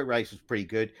historic race was pretty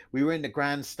good. We were in the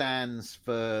grandstands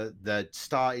for the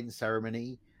starting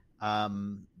ceremony.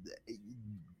 Um,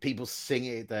 People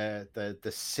singing the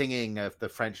singing of the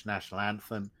French national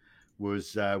anthem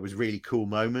was really cool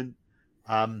moment.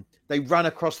 They run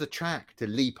across the track to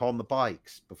leap on the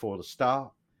bikes before the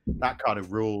start. That kind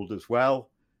of ruled as well.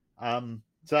 So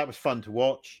that was fun to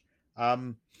watch.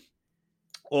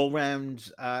 All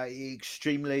round,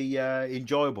 extremely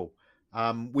enjoyable.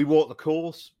 We walked the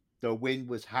course. The wind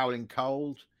was howling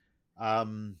cold.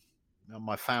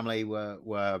 My family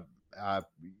were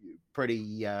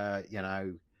pretty,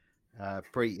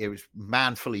 pretty. It was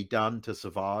manfully done to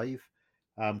survive,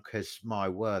 because my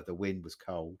word, the wind was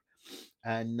cold.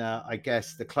 And I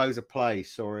guess the close of play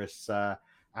saw us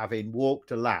having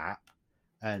walked a lap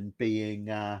and being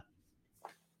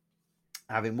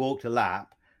having walked a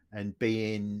lap and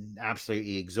being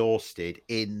absolutely exhausted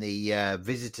in the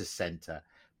visitor center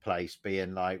place,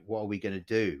 being like, what are we going to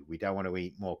do? We don't want to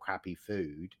eat more crappy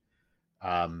food,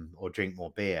 or drink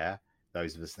more beer,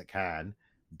 those of us that can.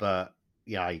 But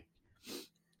yeah,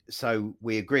 so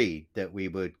we agreed that we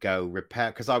would go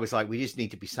repair, because I was like, we just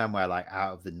need to be somewhere like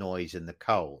out of the noise and the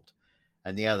cold.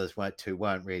 And the others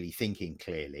weren't really thinking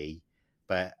clearly.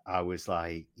 But I was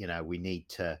like, we need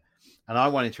to, and I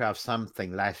wanted to have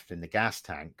something left in the gas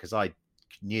tank, because I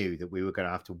knew that we were going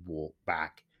to have to walk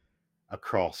back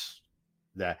across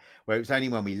there. Where it was only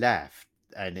when we left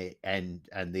and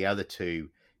the other two,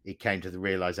 it came to the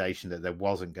realization that there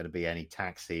wasn't going to be any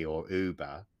taxi or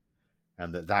Uber,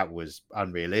 and that was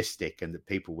unrealistic, and that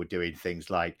people were doing things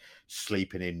like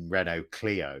sleeping in Renault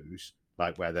Clios,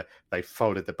 like where they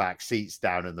folded the back seats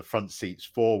down and the front seats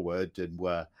forward, and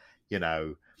were,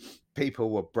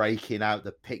 people were breaking out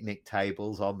the picnic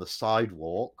tables on the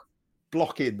sidewalk,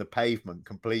 blocking the pavement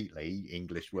completely.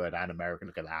 English word and American,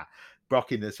 look at that.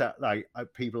 Blocking this, like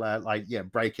people are like,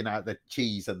 breaking out the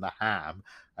cheese and the ham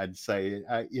and say,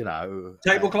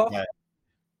 Tablecloth?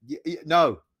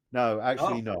 No,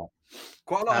 actually Oh. not.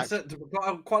 Quite a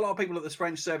lot of people at the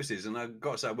French services, and I've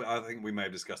got to say, I think we may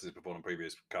have discussed this before on a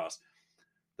previous cast.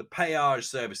 The péage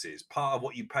services, part of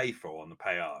what you pay for on the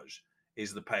péage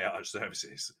is the péage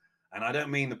services. And I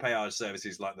don't mean the péage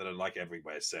services like that are like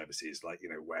everywhere services, like,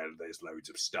 where there's loads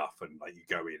of stuff and like you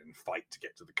go in and fight to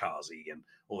get to the Kazi and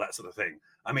all that sort of thing.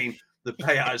 I mean, the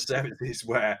péage services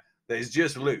where there's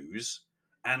just loos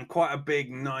and quite a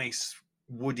big, nice,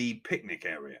 woody picnic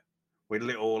area with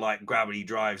little like gravity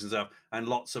drives and stuff, and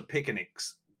lots of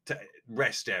picnics,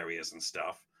 rest areas and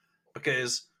stuff,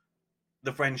 because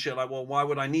the French are like, well, why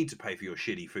would I need to pay for your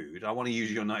shitty food? I want to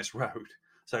use your nice road.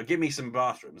 So give me some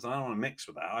bathrooms. I don't want to mix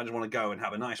with that. I just want to go and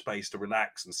have a nice place to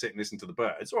relax and sit and listen to the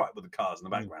birds. All right, with the cars in the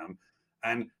background,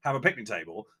 and have a picnic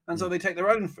table. And so they take their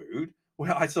own food.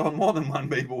 Well, I saw more than one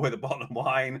people with a bottle of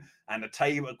wine and a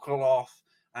tablecloth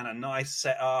and a nice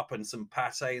setup and some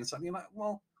pate and something. You're like,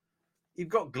 well, you've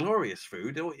got glorious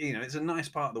food. It's a nice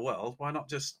part of the world. Why not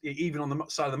just, even on the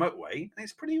side of the motorway?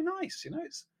 It's pretty nice.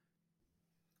 It's.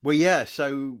 Well, yeah.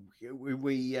 So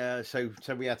we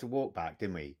had to walk back,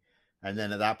 didn't we? And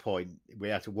then at that point, we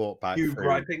had to walk back. Cue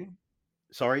griping.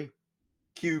 Sorry.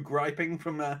 Cue griping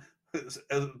from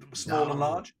small and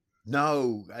large.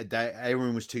 No,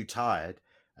 everyone was too tired.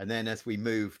 And then as we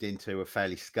moved into a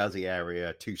fairly scuzzy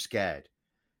area, too scared.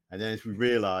 And then as we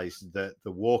realised that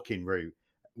the walking route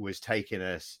was taking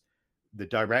us the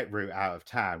direct route out of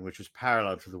town, which was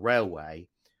parallel to the railway,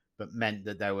 but meant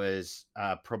that there was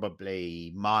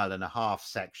probably 1.5 mile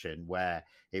section where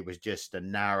it was just a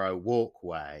narrow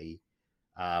walkway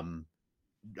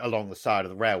along the side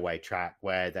of the railway track,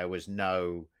 where there was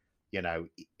no,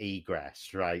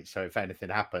 egress, right? So if anything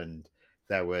happened,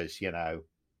 there was,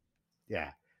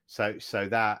 So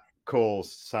that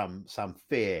caused some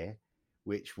fear,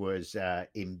 which was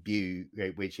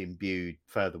imbued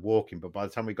further walking. But by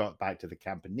the time we got back to the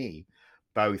Campanile,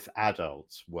 both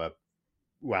adults were,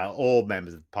 all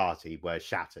members of the party were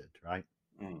shattered, right?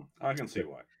 I can see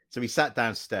why. So we sat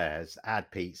downstairs,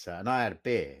 had pizza, and I had a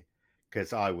beer,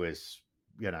 because I was,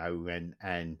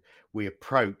 and we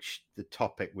approached the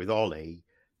topic with Ollie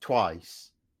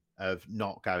twice of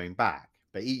not going back.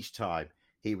 But each time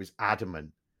he was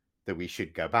adamant that we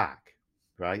should go back,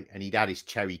 right? And he'd had his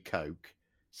cherry Coke,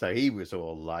 so he was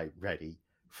all like ready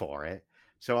for it.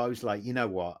 So I was like, you know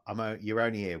what? You're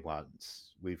only here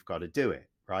once. We've got to do it,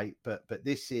 right? But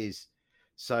this is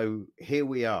so here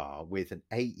we are with an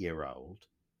 8-year-old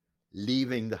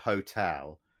leaving the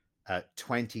hotel at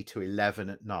 20 to 11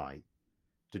 at night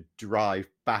to drive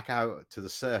back out to the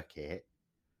circuit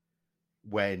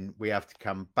when we have to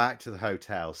come back to the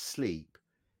hotel, sleep,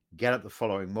 get up the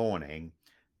following morning,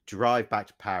 drive back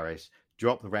to Paris,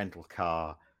 drop the rental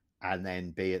car, and then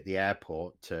be at the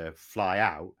airport to fly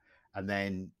out. And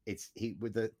then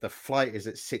the flight is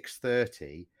at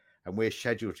 6:30, and we're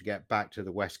scheduled to get back to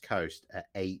the West Coast at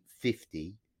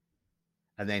 8:50,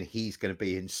 and then he's going to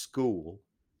be in school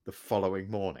the following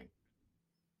morning.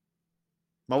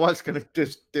 My wife's going to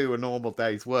just do a normal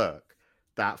day's work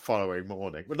that following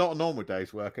morning. Well, not a normal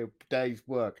day's work, a day's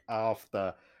work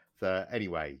after the.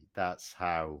 Anyway, that's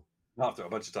how. After a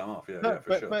bunch of time off, yeah, No, yeah,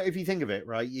 for sure. But if you think of it,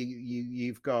 right,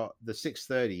 you've got the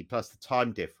 6:30 plus the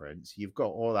time difference. You've got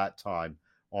all that time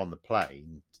on the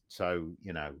plane, so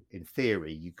in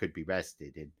theory, you could be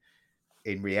rested.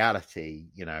 In reality,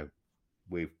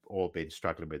 we've all been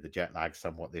struggling with the jet lag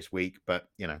somewhat this week, but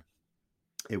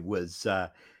it was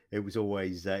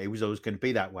always going to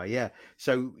be that way. Yeah.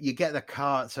 So you get the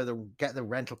car, get the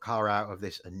rental car out of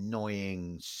this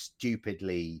annoying,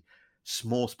 stupidly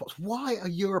small spots. Why are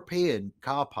European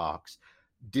car parks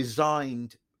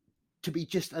designed to be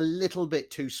just a little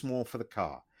bit too small for the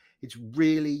car? It's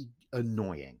really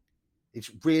annoying.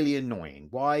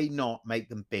 Why not make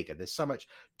them bigger? There's so much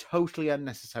totally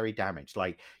unnecessary damage.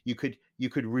 Like you could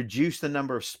reduce the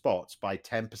number of spots by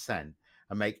 10%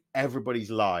 and make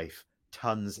everybody's life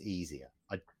tons easier.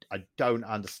 I don't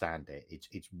understand it.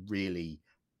 It's really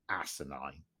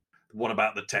asinine. What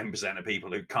about the 10% of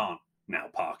people who can't now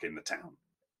park in the town?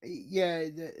 Yeah,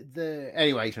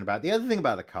 anyway, about the other thing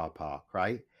about the car park,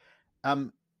 right?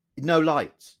 No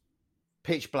lights,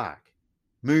 pitch black,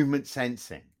 movement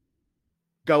sensing,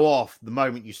 go off the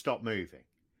moment you stop moving.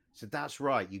 So that's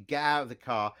right. You get out of the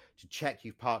car to check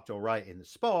you've parked all right in the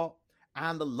spot,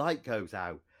 and the light goes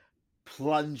out,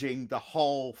 plunging the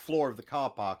whole floor of the car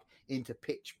park into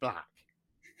pitch black.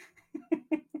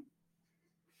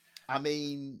 I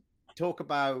mean, talk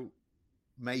about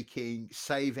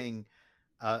saving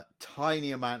a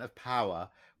tiny amount of power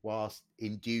whilst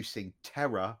inducing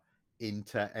terror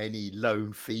into any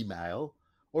lone female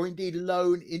or indeed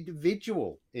lone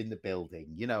individual in the building.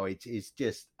 It's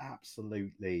just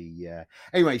absolutely.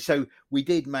 Anyway, so we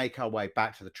did make our way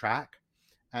back to the track.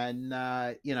 And,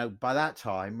 by that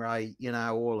time, right,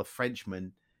 all the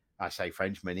Frenchmen, I say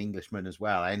Frenchmen, Englishmen as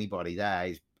well, anybody there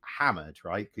is hammered,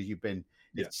 right? Because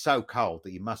it's so cold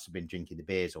that you must have been drinking the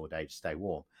beers all day to stay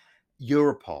warm.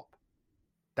 Europop.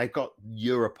 They've got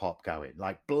Europop going,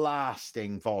 like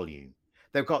blasting volume.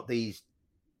 They've got these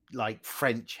like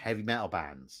French heavy metal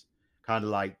bands, kind of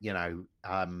like,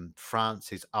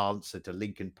 France's answer to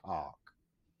Linkin Park.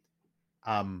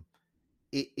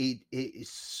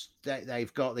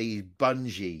 They've got these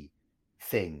bungee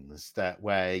things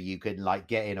where you can like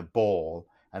get in a ball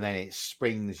and then it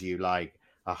springs you like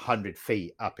 100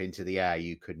 feet up into the air.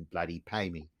 You couldn't bloody pay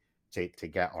me to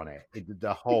get on it.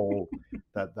 The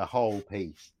whole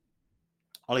piece.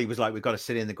 Ollie was like, we've got to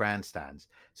sit in the grandstands.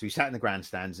 So we sat in the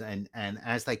grandstands, and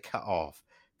as they cut off,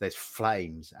 there's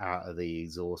flames out of the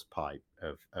exhaust pipe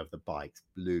of the bikes,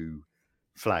 blue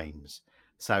flames.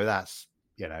 So that's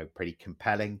pretty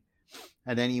compelling.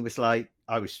 And then he was like,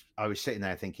 I was sitting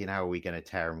there thinking, how are we going to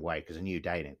tear him away? Because I knew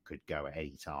Dana could go at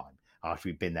any time after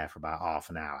we'd been there for about half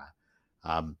an hour.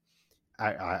 How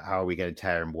are we going to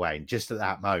tear him away? And just at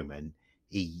that moment,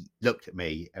 he looked at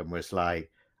me and was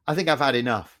like, I think I've had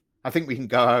enough. I think we can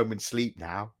go home and sleep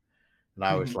now. And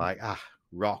I was like,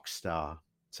 rock star.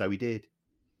 So we did.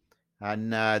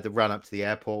 And the run up to the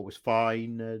airport was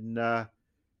fine. And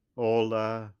all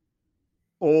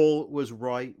was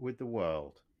right with the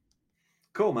world.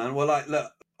 Cool, man. Well,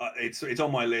 look, it's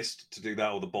on my list to do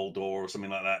that, or the Bol d'Or or something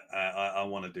like that. I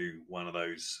want to do one of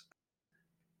those.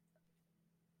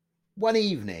 One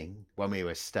evening when we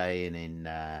were staying in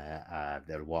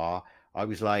the Loire, I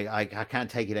was like, I can't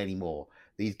take it anymore.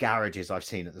 These garages I've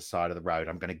seen at the side of the road,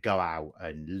 I'm going to go out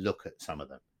and look at some of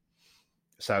them.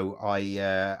 So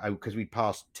because we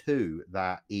passed two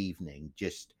that evening,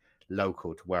 just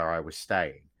local to where I was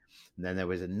staying. And then there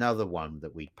was another one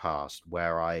that we passed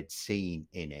where I had seen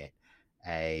in it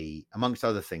amongst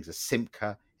other things, a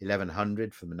Simca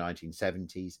 1100 from the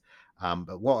 1970s.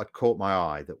 But what had caught my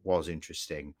eye that was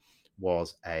interesting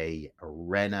was a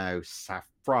Renault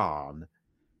Safran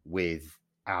with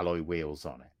alloy wheels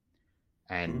on it.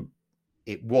 And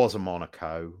it was a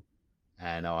Monaco,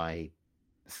 and I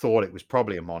thought it was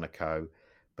probably a Monaco,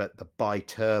 but the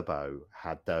bi-turbo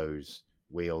had those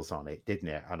wheels on it, didn't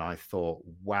it? And I thought,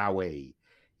 wowee,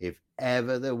 if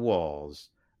ever there was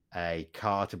a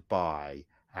car to buy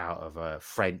out of a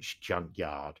French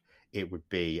junkyard, it would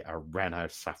be a Renault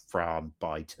Safran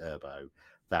bi-turbo.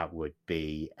 That would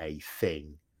be a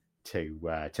thing to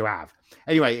have.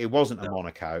 Anyway, it wasn't a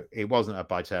Monaco. It wasn't a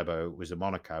bi-turbo. It was a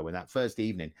Monaco. And that first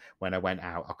evening when I went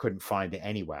out, I couldn't find it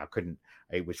anywhere.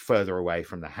 It was further away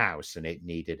from the house, and it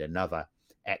needed another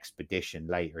expedition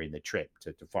later in the trip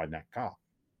to find that car.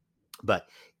 But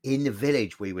in the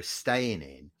village we were staying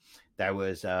in, there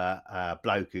was a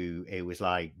bloke who, it was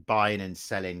like buying and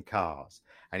selling cars,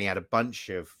 and he had a bunch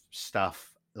of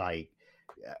stuff like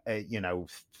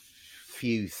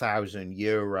few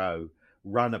 €1,000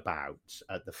 runabouts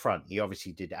at the front. He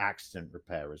obviously did accident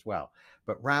repair as well,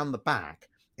 but round the back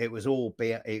he had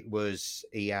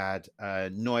a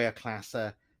Neue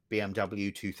Klasse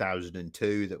BMW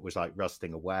 2002 that was like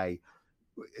rusting away,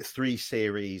 3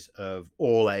 series of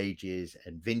all ages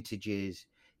and vintages.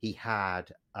 He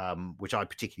had, which I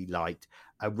particularly liked,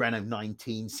 a Renault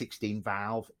 19 16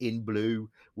 valve in blue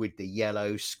with the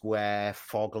yellow square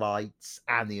fog lights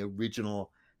and the original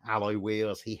alloy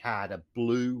wheels. He had a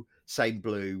same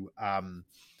blue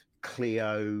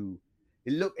Clio.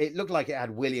 It looked like it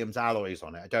had Williams alloys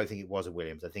on it. I don't think it was a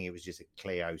Williams. I think it was just a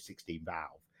Clio 16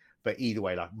 valve. But either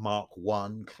way, like Mark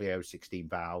 1 Clio 16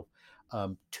 valve,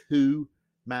 2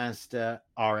 Mazda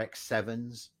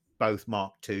RX-7s, both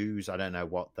Mark IIs. I don't know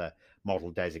what the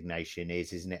model designation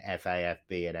is. Isn't it FA,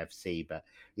 FB, and FC? But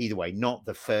either way, not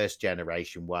the first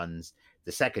generation ones.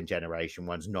 The second generation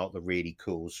ones, not the really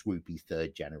cool, swoopy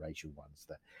third generation ones.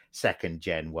 The second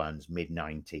gen ones,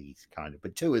 mid-90s kind of.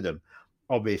 But 2 of them,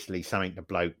 obviously something the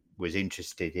bloke was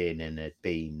interested in and had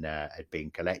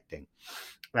been collecting.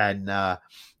 And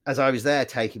as I was there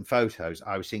taking photos,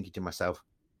 I was thinking to myself,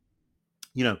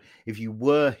 if you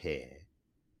were here,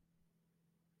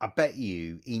 I bet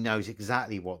you he knows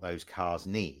exactly what those cars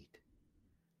need.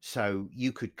 So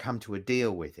you could come to a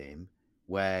deal with him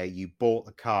where you bought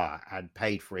the car and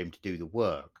paid for him to do the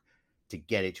work to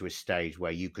get it to a stage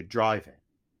where you could drive it.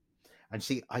 And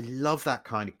see, I love that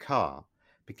kind of car,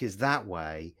 because that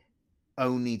way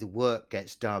only the work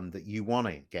gets done that you want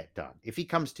to get done. If he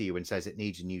comes to you and says it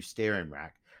needs a new steering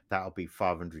rack, that'll be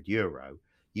 €500,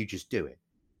 you just do it.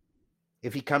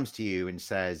 If he comes to you and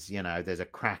says, there's a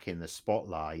crack in the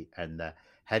spotlight and the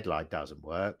headlight doesn't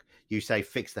work, you say,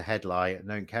 fix the headlight and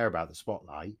don't care about the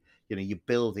spotlight. You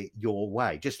build it your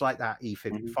way, just like that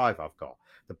E55 I've got.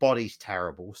 The body's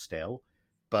terrible still,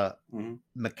 but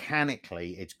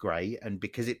mechanically it's great. And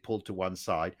because it pulled to one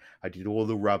side, I did all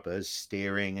the rubbers,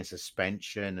 steering and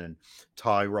suspension and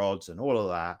tie rods and all of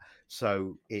that.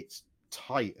 So it's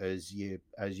tight as you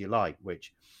like,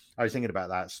 which I was thinking about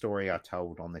that story I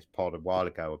told on this pod a while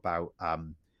ago about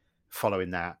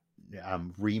following that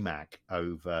Rimac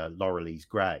over Laurel's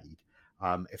grade.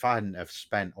 If I hadn't have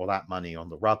spent all that money on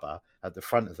the rubber at the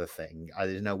front of the thing,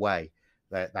 there's no way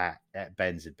that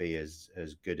Benz would be as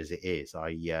good as it is.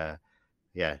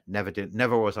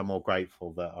 Never was I more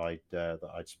grateful that I'd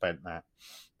spent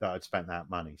that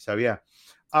money. So yeah,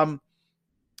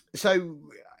 so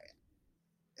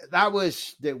that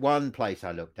was the one place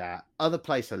I looked at. Other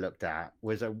place I looked at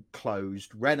was a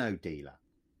closed Renault dealer,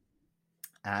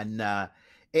 and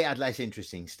it had less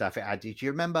interesting stuff. It had. Did you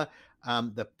remember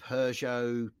the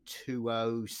Peugeot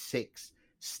 206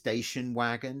 station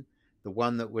wagon? The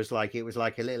one that was like, it was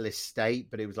like a little estate,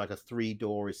 but it was like a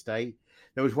 3-door estate.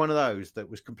 There was one of those that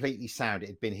was completely sound. It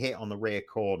had been hit on the rear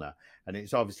corner, and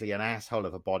it's obviously an asshole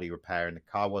of a body repair, and the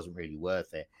car wasn't really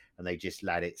worth it, and they just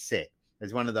let it sit.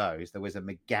 There's one of those. There was a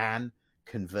Megane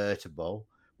convertible,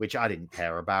 which I didn't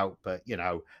care about, but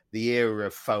the era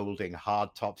of folding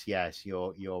hard tops. Yes,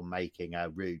 you're making a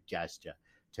rude gesture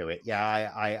to it.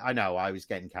 Yeah, I know. I was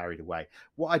getting carried away.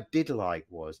 What I did like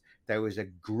was there was a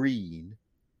green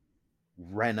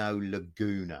Renault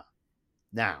Laguna.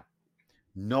 Now,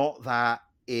 not that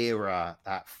era,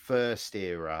 that first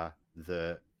era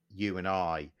that you and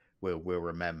I will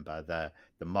remember,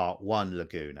 the Mark 1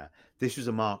 Laguna. This was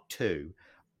a Mark 2.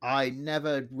 I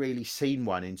never really seen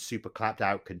one in super clapped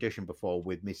out condition before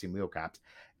with missing wheel caps.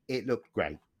 It looked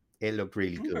great. It looked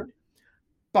really good.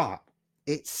 But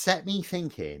it set me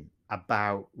thinking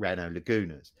about Renault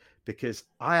Lagunas, because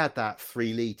I had that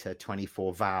 3-litre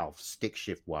 24 valve stick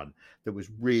shift one that was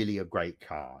really a great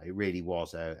car. It really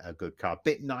was a good car.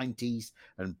 Bit 90s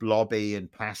and blobby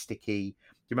and plasticky. Do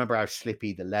you remember how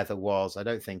slippy the leather was? I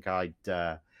don't think I'd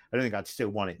still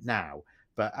want it now.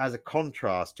 But as a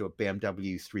contrast to a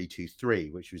BMW 323,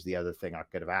 which was the other thing I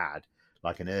could have had,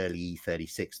 like an early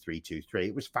E36 323,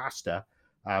 it was faster,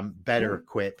 better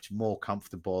equipped, more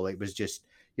comfortable. It was just,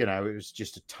 you know, it was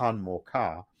just a ton more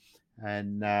car,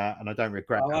 and I don't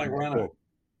regret I like having it Renault. bought.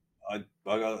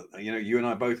 I got, you know, you and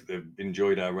I both have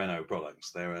enjoyed our Renault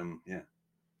products. They're yeah.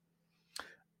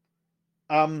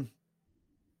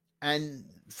 And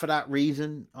for that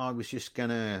reason, I was just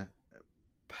gonna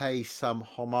pay some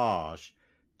homage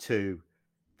to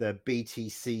the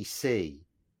BTCC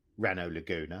Renault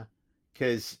Laguna,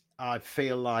 because I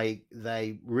feel like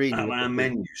they really were the Outland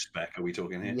big. menu spec. Are we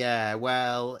talking here? Yeah,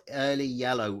 well, early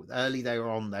they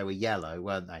were yellow,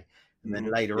 weren't they? And then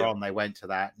later Yeah, on they went to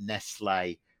that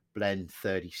Nestle Blend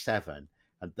 37,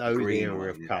 and the those green era one.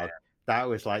 of Yeah, cars, that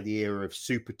was like the era of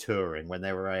super touring, when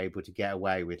they were able to get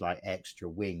away with like extra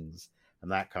wings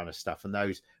and that kind of stuff. And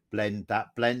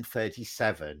that Blend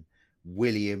 37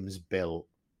 Williams built,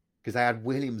 because they had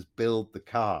Williams build the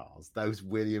cars. Those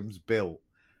Williams built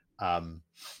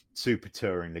super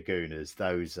touring Lagunas.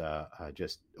 Those are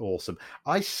just awesome.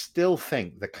 I still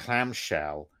think the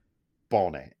clamshell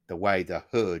bonnet, the way the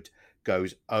hood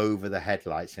goes over the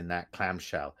headlights in that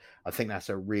clamshell, I think that's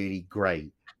a really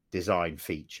great design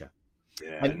feature.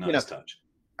 yeah, And nice touch.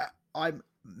 I'm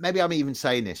even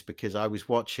saying this because I was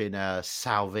watching a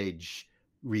Salvage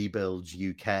Rebuilds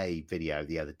UK video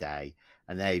the other day,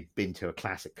 and they'd been to a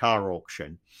classic car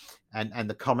auction, and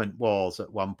the comment was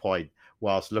at one point,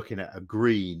 whilst looking at a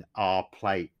green R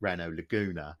plate Renault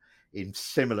Laguna in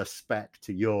similar spec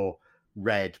to your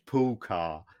red pool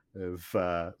car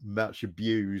of much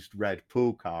abused red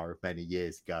pool car of many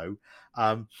years ago,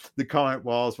 the comment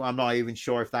was, well, I'm not even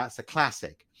sure if that's a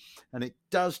classic. And it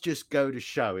does just go to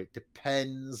show it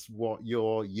depends what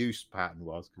your use pattern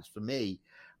was. Because for me,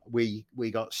 we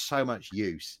got so much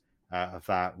use of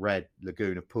that red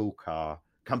Laguna pool car,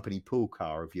 company pool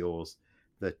car of yours,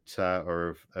 that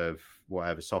or of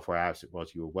whatever software house it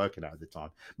was you were working at the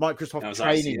time. Microsoft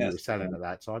Training you were selling at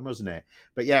that time, wasn't it?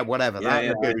 But yeah, whatever.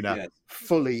 That Laguna,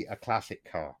 fully a classic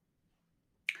car.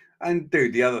 And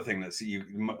dude, the other thing that's you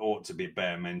ought to be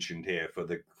bear mentioned here for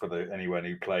the anyone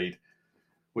who played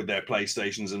with their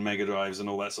PlayStations and Mega Drives and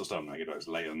all that sort of stuff. Mega Drives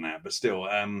later than that, but still,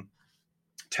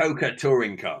 Toka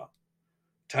touring car,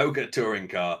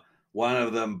 one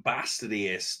of the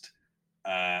bastardiest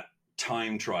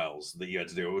time trials that you had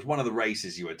to do. It was one of the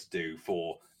races you had to do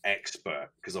for Expert,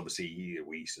 because obviously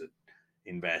we used to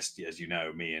invest, as you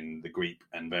know, me and the Greep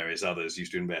and various others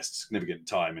used to invest significant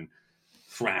time in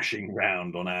thrashing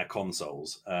around on our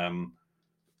consoles.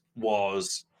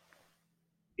 Was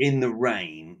in the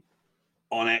rain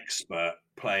on Expert,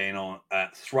 playing on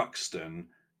at Thruxton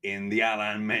in the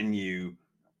Alan Menu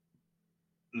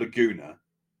Laguna.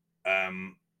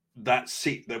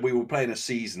 That we were playing a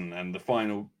season, and the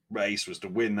final race was to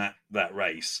win that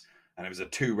race, and it was a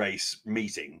 2-race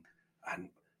meeting. And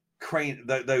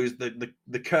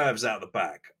the curves out the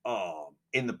back,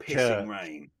 in the pissing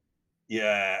rain.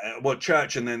 Yeah, well,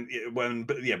 Church, and then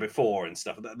before and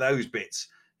stuff. Those bits,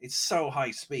 it's so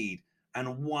high speed,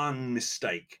 and one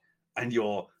mistake, and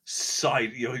you're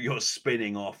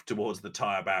spinning off towards the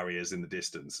tire barriers in the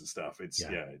distance and stuff. It's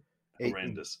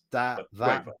horrendous. That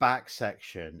back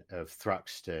section of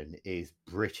Thruxton is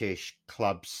British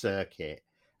club circuit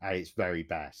at its very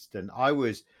best, and I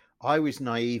was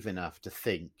naive enough to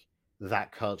think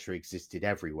that culture existed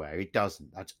everywhere. It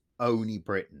doesn't. That's only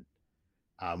Britain.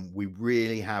 We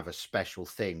really have a special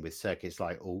thing with circuits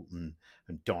like Alton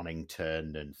and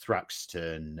Donington and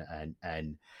Thruxton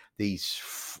and these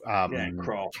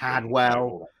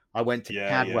Cadwell. I went to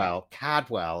Cadwell. Yeah.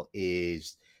 Cadwell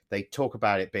is, they talk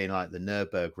about it being like the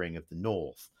Nürburgring of the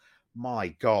North. My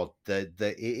God,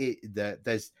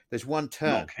 there's one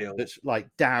turn that's like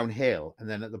downhill, and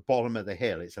then at the bottom of the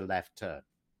hill it's a left turn.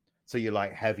 So you're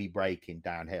like heavy braking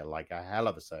downhill, like a hell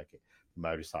of a circuit.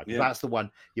 Motorcycle. That's the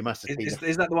one you must have seen.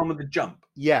 Is that the one with the jump?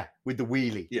 Yeah, with the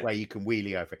wheelie, where you can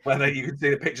wheelie over it. Well, you can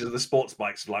see the pictures of the sports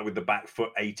bikes, like with the back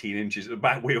foot 18 inches, the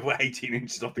back wheel 18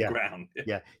 inches off the ground.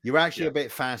 Yeah, you're actually a bit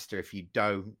faster if you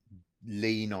don't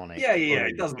lean on it. Yeah.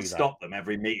 It doesn't stop them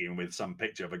every meeting with some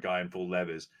picture of a guy in full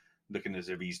leathers looking as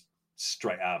if he's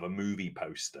straight out of a movie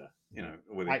poster,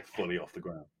 with it fully off the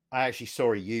ground. I actually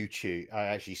saw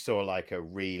like a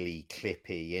really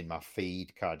clippy in my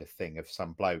feed kind of thing of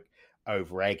some bloke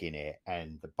over egging it,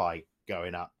 and the bike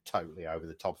going up totally over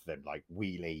the top of him, like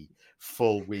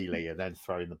full wheelie, and then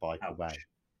throwing the bike away.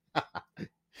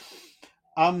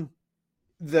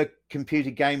 The computer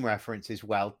game reference is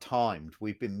well timed.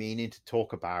 We've been meaning to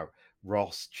talk about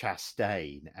Ross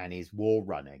Chastain and his wall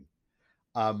running.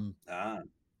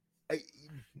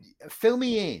 Fill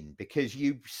me in, because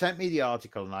you sent me the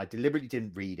article and I deliberately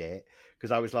didn't read it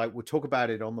because I was like, we'll talk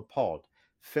about it on the pod.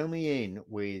 Fill me in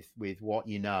with what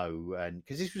you know, and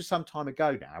because this was some time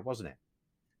ago now, wasn't it?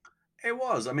 It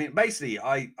was. I mean, basically,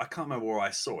 I can't remember where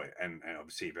I saw it, and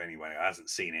obviously, if anyone hasn't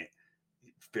seen it,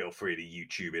 feel free to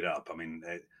YouTube it up. I mean,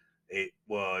 it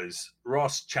was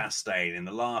Ross Chastain in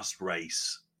the last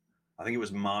race. I think it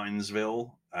was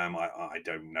Martinsville. I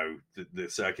don't know the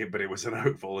circuit, but it was an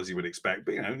oval, as you would expect.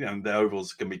 But you know, the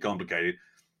ovals can be complicated,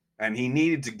 and he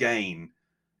needed to gain.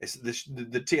 It's the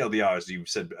TLDR, as you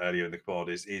said earlier in the pod,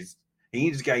 is he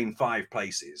needed to gain 5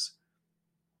 places,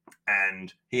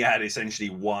 and he had essentially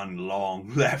one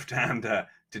long left-hander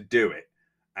to do it,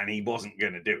 and he wasn't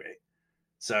going to do it.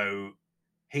 So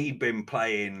he'd been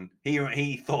playing.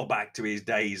 He thought back to his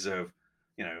days of,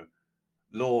 you know,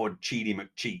 Lord Cheaty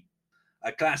McCheat,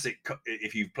 a classic.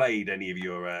 If you've played any of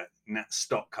your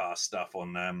stock car stuff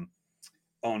on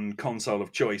console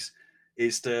of choice,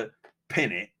 is to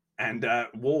pin it and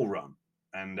wall run.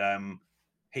 And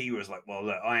he was like, "Well,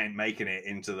 look, I ain't making it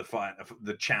into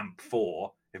the Champ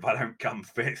 4 if I don't come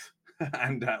 5th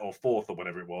and or 4th or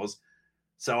whatever it was.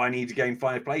 So I need to gain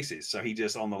 5 places." So he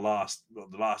just on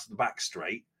the back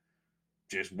straight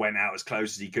just went out as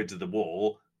close as he could to the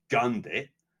wall, gunned it.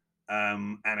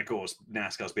 And of course,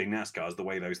 NASCAR's being NASCAR's, the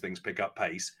way those things pick up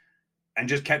pace, and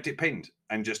just kept it pinned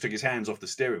and just took his hands off the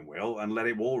steering wheel and let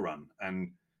it wall run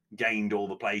and gained all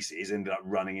the places, ended up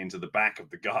running into the back of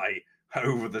the guy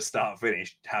over the start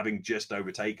finish, having just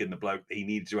overtaken the bloke that he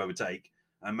needed to overtake,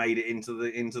 and made it into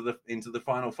the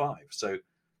final 5. So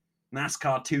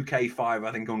NASCAR 2K5,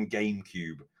 I think on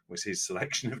GameCube was his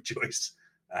selection of choice,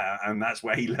 and that's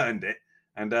where he learned it.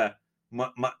 And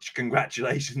much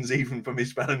congratulations, even from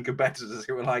his fellow competitors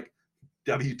who were like,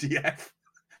 "WTF?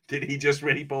 Did he just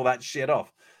really pull that shit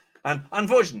off?" And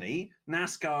unfortunately,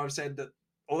 NASCAR have said that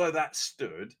although that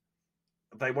stood,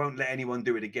 they won't let anyone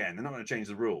do it again. They're not going to change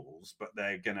the rules, but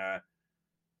they're going to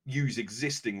use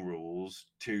existing rules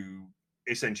to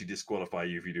essentially disqualify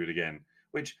you if you do it again.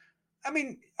 Which, I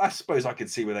mean, I suppose I could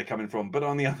see where they're coming from. But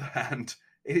on the other hand,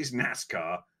 it is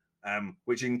NASCAR,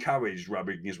 which encouraged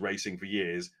rubbing his racing for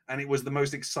years. And it was the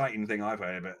most exciting thing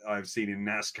I've seen in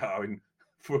NASCAR in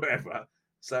forever.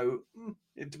 So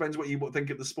it depends what you think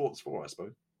of the sport's for, I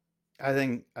suppose. I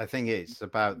think it's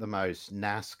about the most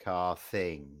NASCAR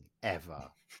thing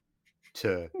ever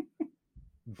to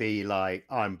be like,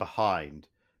 I'm behind,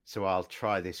 so I'll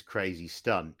try this crazy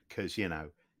stunt because, you know,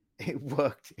 it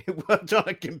worked. It worked on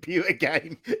a computer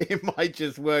game. It might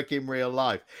just work in real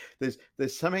life. There's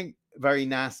something very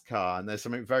NASCAR and there's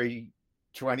something very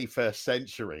 21st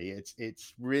century.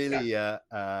 It's really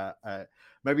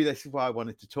maybe this is why I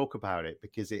wanted to talk about it,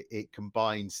 because it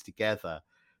combines together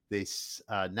this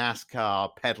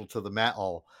NASCAR pedal to the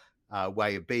metal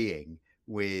way of being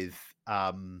with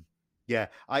I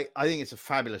think it's a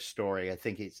fabulous story. I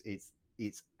think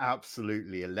it's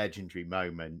absolutely a legendary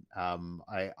moment.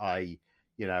 I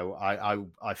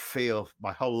feel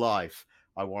my whole life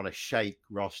I want to shake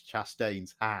Ross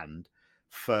Chastain's hand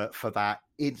for that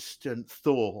instant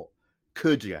thought.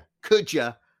 Could you?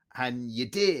 And you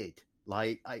did.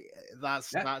 Like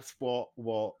that's what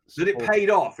that it paid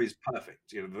off is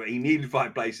perfect. You know, he needed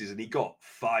 5 places and he got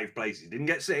 5 places. Didn't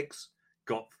get 6,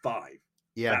 got 5.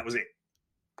 Yeah, that was it.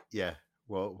 Yeah,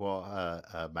 what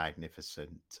a magnificent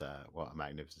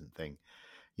thing.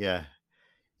 Yeah.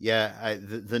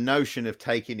 The notion of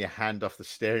taking your hand off the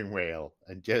steering wheel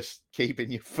and just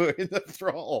keeping your foot in the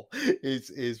throttle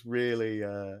is really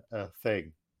a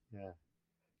thing. Yeah.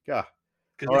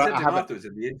 Because they said to him afterwards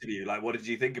in the interview, like, "What did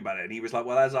you think about it?" And he was like,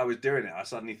 "Well, as I was doing it, I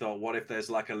suddenly thought, what if there's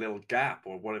like a little gap,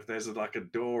 or what if there's like a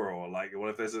door, or like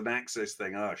what if there's an access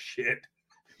thing? Oh shit!"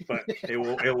 But it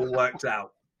all worked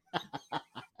out.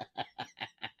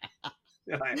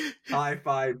 Like, high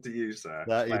five to you, sir.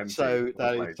 That is so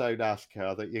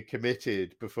NASCAR that you're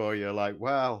committed before you're like,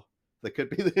 well, there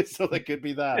could be this or there could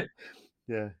be that.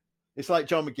 Yeah. It's like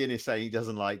John McGuinness saying he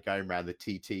doesn't like going around the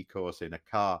TT course in a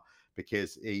car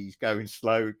because he's going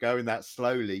that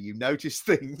slowly. You notice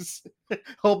things,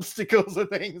 obstacles and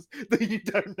things that you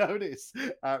don't notice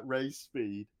at race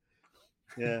speed.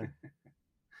 Yeah.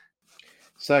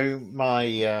 So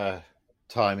my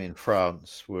time in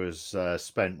France was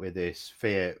spent with this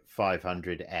Fiat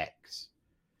 500X,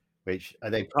 which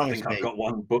they promised me. I've got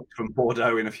one booked from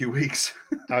Bordeaux in a few weeks.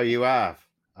 Oh, you have?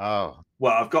 Oh,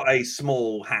 well, I've got a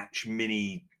small hatch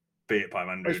mini Fiat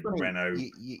 500 Renault.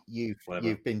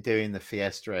 You've been doing the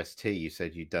Fiesta ST. You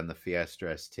said you'd done the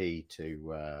Fiesta ST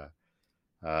to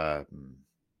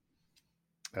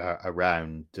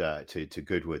around to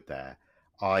Goodwood there.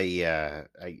 I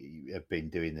have been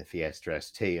doing the Fiesta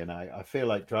ST, and I feel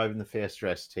like driving the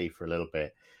Fiesta ST for a little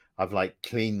bit. I've like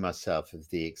cleaned myself of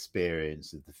the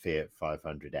experience of the Fiat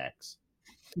 500X.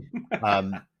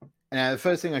 Now, the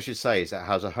first thing I should say is that it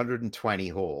has 120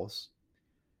 horse.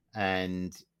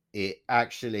 and it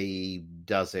actually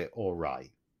does all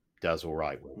right. Does all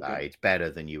right with that. Okay. It's better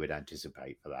than you would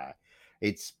anticipate for that.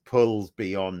 It's pulls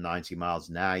beyond 90 miles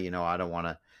an hour. I don't want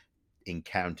to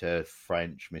encounter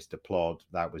French Mr. Plod.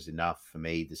 That was enough for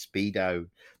me. The speed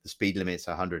limit's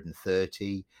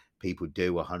 130. People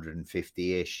do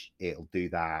 150-ish. It'll do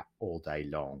that all day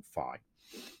long. Fine.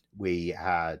 We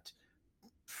had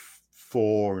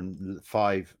 4 and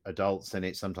 5 adults in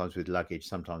it, sometimes with luggage,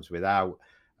 sometimes without.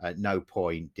 At no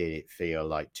point did it feel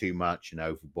like too much and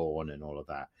overborne and all of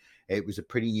that. It was a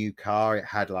pretty new car. It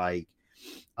had like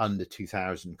under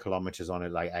 2,000 kilometers on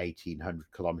it, like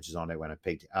 1,800 kilometers on it when I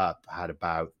picked it up. I had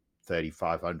about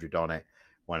 3,500 on it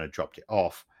when I dropped it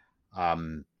off.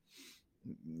 I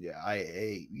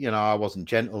wasn't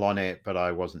gentle on it, but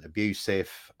I wasn't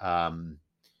abusive. I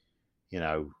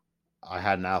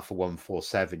had an Alpha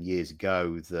 147 years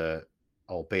ago that,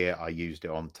 albeit I used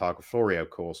it on the Targa Florio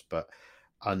course, but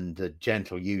under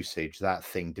gentle usage, that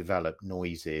thing developed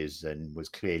noises and was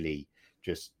clearly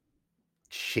just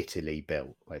shittily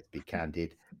built. Let's be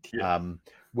candid. Yeah.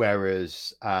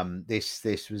 Whereas this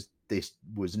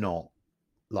was not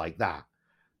like that.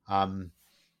 I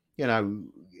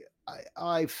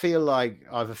feel like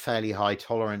I have a fairly high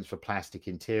tolerance for plastic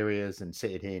interiors, and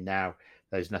sitting here now,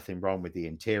 there's nothing wrong with the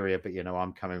interior, but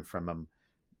I'm coming from a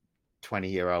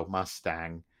 20-year-old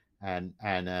Mustang and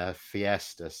a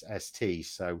Fiesta ST,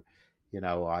 so it's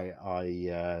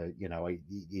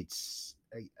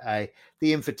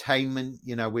the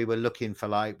infotainment. We were looking for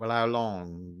like, well, how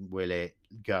long will it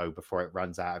go before it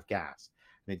runs out of gas?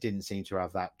 And it didn't seem to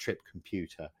have that trip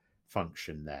computer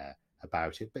function there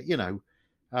about it, but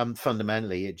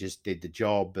fundamentally it just did the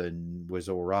job and was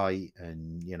all right.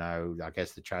 And I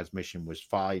guess the transmission was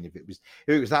fine. If it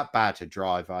was that bad to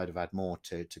drive, I'd have had more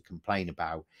to complain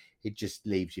about. It just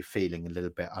leaves you feeling a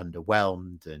little bit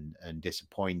underwhelmed and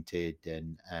disappointed.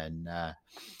 And I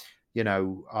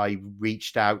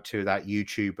reached out to that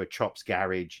YouTuber Chops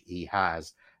Garage. He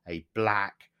has a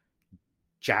black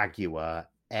Jaguar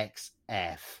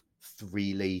XF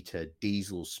 3-liter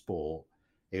diesel sport.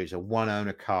 It was a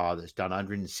one-owner car that's done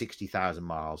 160,000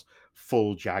 miles,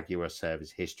 full Jaguar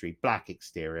service history, black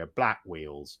exterior, black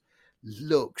wheels,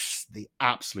 looks the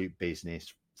absolute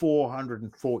business,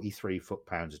 443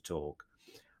 foot-pounds of torque.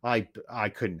 I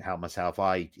couldn't help myself.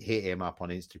 I hit him up on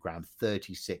Instagram,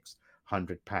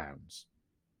 3,600 pounds.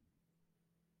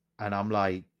 And I'm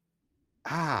like,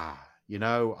 I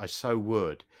so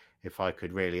would if I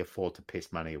could really afford to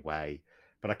piss money away.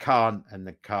 But I can't, and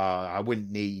the car, I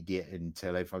wouldn't need it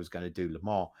until if I was going to do Le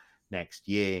Mans next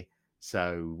year.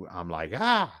 So I'm like,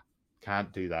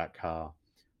 can't do that car.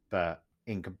 But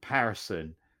in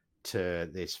comparison to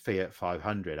this Fiat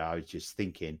 500, I was just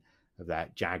thinking of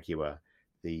that Jaguar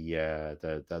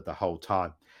the whole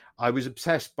time. I was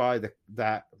obsessed by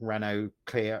that Renault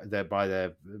Clio, by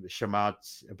the Chamard,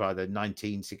 by the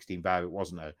 1916 valve. It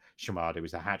wasn't a Chamard, it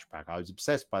was a hatchback. I was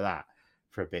obsessed by that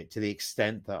for a bit, to the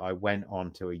extent that I went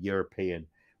onto a European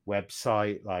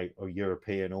website, like a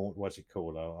European, or what's it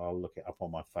called? I'll look it up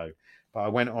on my phone. But I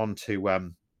went onto a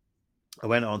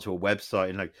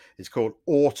website, and it's called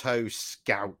Auto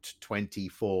Scout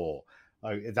 24.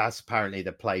 That's apparently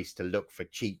the place to look for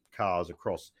cheap cars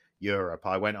across Europe.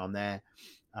 I went on there.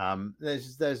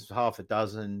 There's half a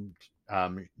dozen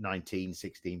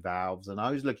 1916 valves, and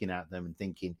I was looking at them and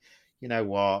thinking, you know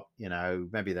what,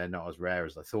 maybe they're not as rare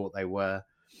as I thought they were.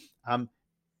 How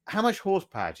much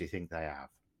horsepower do you think they have?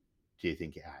 Do you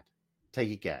think it had?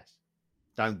 Take a guess.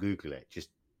 Don't Google it. Just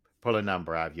pull a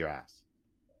number out of your ass.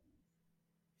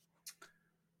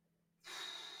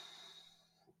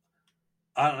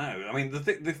 I don't know. I mean,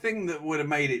 the thing that would have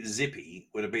made it zippy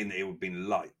would have been that it would have been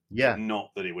light. Yeah. But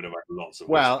not that it would have had lots of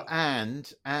horsepower.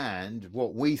 horsepower. And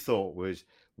what we thought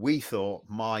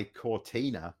my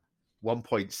Cortina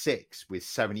 1.6 with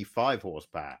 75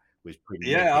 horsepower was pretty.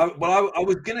 Yeah, I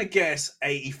was gonna guess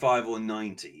 85 or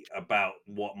 90 about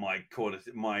what my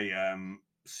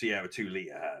Sierra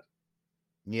 2-liter had.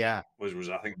 Yeah, was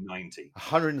I think 90.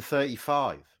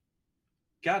 135.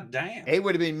 God damn! It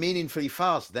would have been meaningfully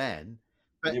fast then.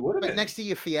 But, it would have been. Next to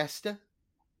your Fiesta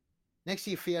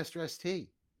ST.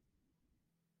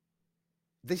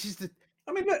 This is the.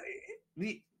 I mean, look,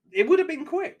 it would have been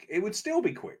quick. It would still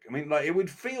be quick. I mean, like, it would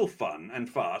feel fun and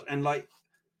fast and like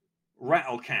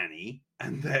rattle canny,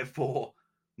 and therefore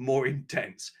more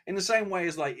intense. In the same way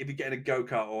as like if you get in a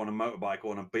go-kart or on a motorbike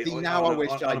or on a bit. Now I wish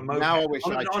I tried to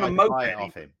buy it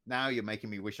off him. Now you're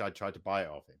making me wish I tried to buy it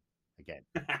off him again.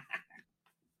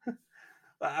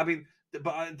 I mean,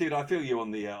 but dude, I feel you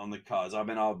on the cars. I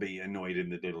mean, I'll be annoyed in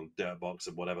the little dirt box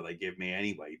of whatever they give me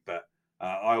anyway. But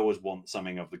I always want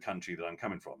something of the country that I'm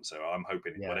coming from. So I'm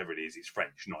hoping Yeah. whatever it is, it's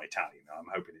French, not Italian. I'm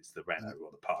hoping it's the Renault or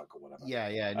the Pug or whatever.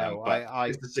 Yeah. No, But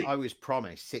I was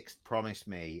promised, Sixt promised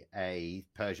me a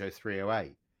Peugeot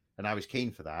 308, and I was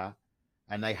keen for that.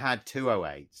 And they had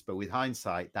 208s, but with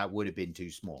hindsight, that would have been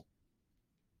too small.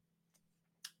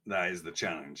 That is the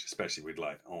challenge, especially with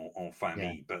like en famille.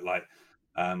 Yeah. But like,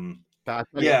 But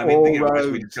yeah, I mean,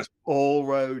 all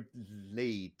roads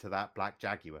lead to that black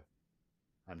Jaguar.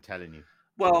 I'm telling you.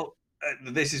 Well,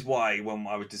 this is why when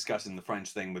I was discussing the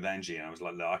French thing with Angie, and I was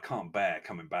like, look, I can't bear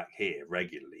coming back here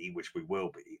regularly, which we will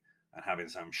be, and having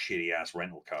some shitty ass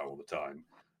rental car all the time.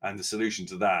 And the solution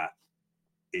to that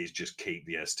is just keep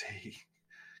the ST,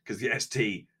 because the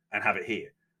ST and have it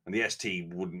here. And the ST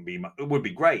would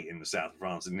be great in the south of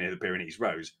France and near the Pyrenees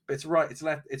roads, but it's right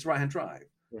hand drive.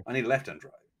 Yeah. I need a left hand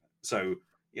drive, so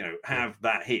have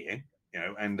that here,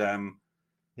 and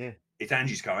yeah. It's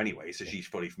Angie's car anyway, so she's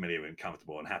fully familiar and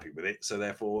comfortable and happy with it. So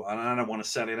therefore, and I don't want to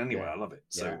sell it anyway. I love it.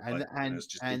 So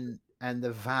and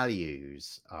the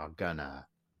values are gonna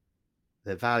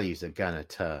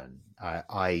turn.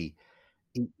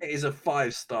 It is a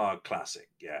 5-star classic.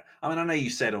 Yeah, I mean, I know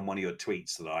you said on one of your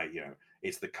tweets that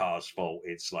it's the car's fault.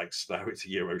 It's like slow. It's a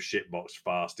Euro shitbox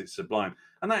fast. It's sublime,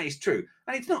 and that is true.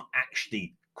 And it's not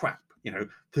actually crap.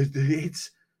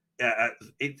 It's.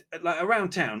 Like around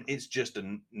town, it's just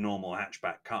a normal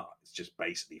hatchback car. It's just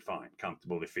basically fine,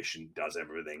 comfortable, efficient, does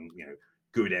everything.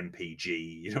 Good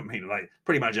MPG. You know what I mean? Like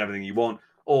pretty much everything you want.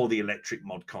 All the electric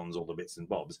mod cons, all the bits and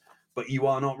bobs. But you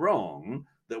are not wrong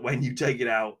that when you take it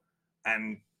out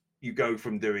and you go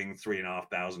from doing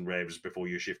 3,500 revs before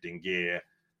you're shifting gear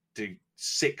to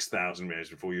 6,000 revs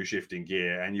before you're shifting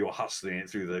gear, and you're hustling it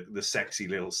through the sexy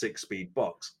little 6-speed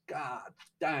box. God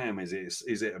damn, is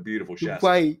it a beautiful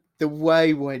chassis? The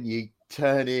way when you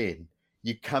turn in,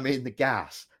 you come in the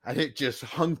gas, and it just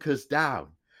hunkers down.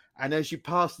 And as you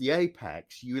pass the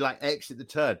apex, you like exit the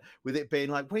turn with it being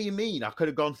like, "What do you mean? I could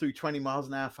have gone through 20 miles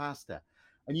an hour faster."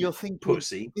 And you're thinking,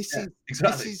 pussy. This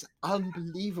is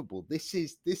unbelievable. This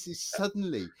is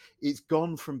suddenly it's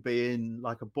gone from being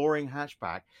like a boring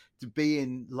hatchback to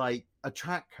being like a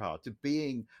track car, to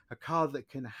being a car that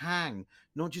can hang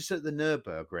not just at the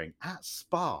Nürburgring, at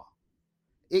Spa.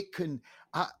 It can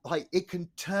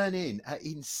turn in at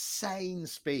insane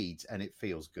speeds, and it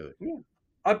feels good. Yeah.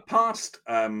 I passed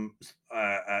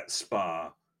at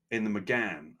Spa in the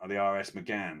Megane, or the RS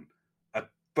Megane, a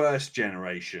first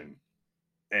generation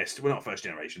not first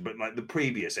generation, but like the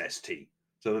previous ST.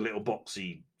 So the little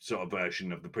boxy sort of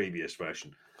version of the previous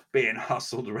version being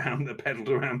hustled around, pedaled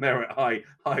around there at high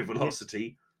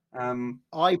velocity. They were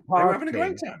having a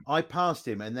great time. I passed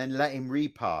him and then let him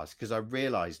repass because I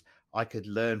realized I could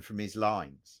learn from his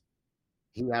lines.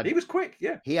 He was quick,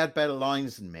 yeah. He had better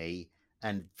lines than me,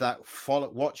 and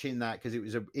watching that, because it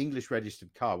was an English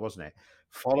registered car, wasn't it?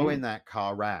 Following that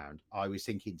car round, I was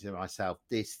thinking to myself,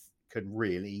 this can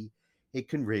really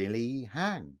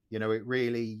hang. I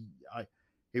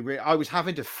was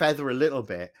having to feather a little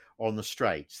bit on the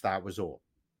straights. That was all.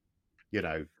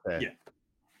 To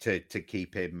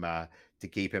keep him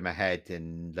ahead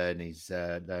and learn his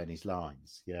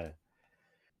lines. Yeah.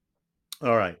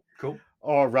 All right. Cool.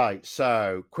 All right.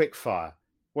 So quick fire.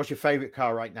 What's your favorite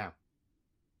car right now?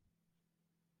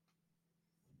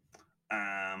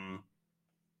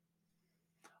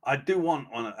 I do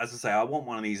want one, as I say, I want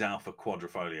one of these Alpha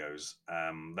Quadrifolios.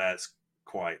 That's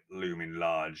quite looming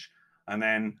large. And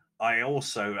then I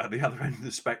also, at the other end of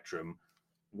the spectrum,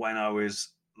 when I was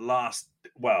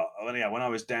when I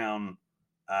was down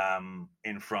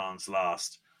in France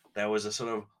last, there was a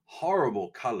sort of horrible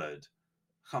coloured,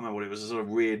 I can't remember what it was, a sort of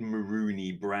weird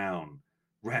maroony brown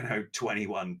Renault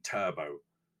 21 Turbo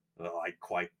that I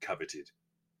quite coveted.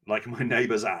 Like my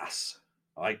neighbour's ass.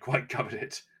 I quite coveted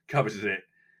it.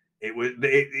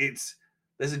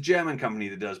 There's a German company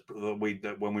that does when we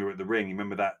were at the Ring. You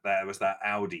remember that there was that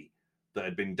Audi that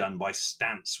had been done by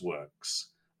Stantz Works,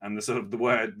 and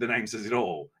the name says it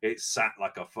all. It sat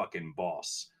like a fucking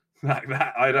boss. Like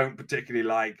that. I don't particularly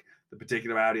like the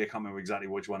particular Audi. I can't remember exactly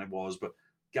which one it was, but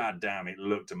god damn, it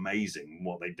looked amazing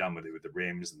what they'd done with it, with the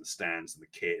rims and the stands and the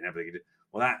kit and everything.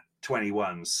 Well, that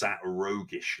 21 sat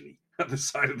roguishly at the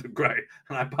side of the grey,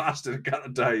 and I passed it a couple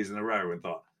of days in a row and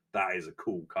thought, that is a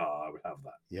cool car. I would have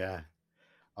that. Yeah.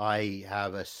 I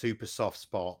have a super soft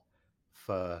spot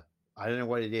for, I don't know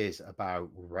what it is about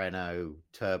Renault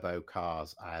turbo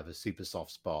cars. I have a super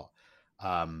soft spot.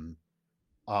 I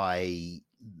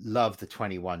love the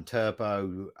 21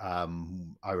 Turbo. I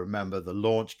remember the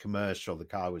launch commercial. The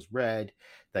car was red.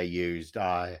 They used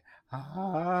I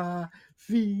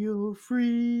feel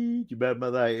free. Do you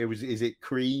remember that? Is it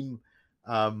cream?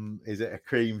 Is it a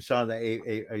cream shine?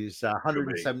 It is Could be.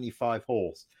 175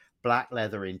 horse, black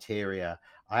leather interior.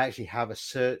 I actually have a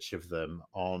search of them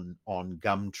on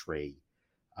Gumtree.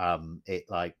 It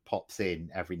like pops in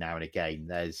every now and again.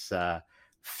 There's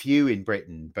few in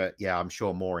Britain, but yeah, I'm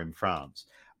sure more in France.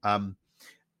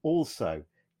 Also,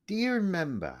 do you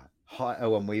remember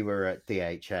when we were at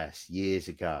DHS years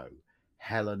ago,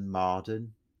 Helen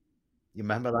Marden? You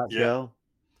remember that Yeah, girl?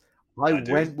 I I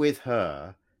do. went with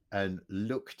her and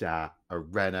looked at a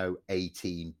Renault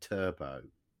 18 Turbo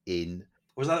in.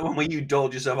 Was that the one where you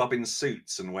dolled yourself up in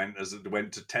suits and went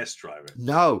to test drive it?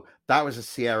 No, that was a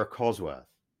Sierra Cosworth.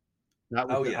 That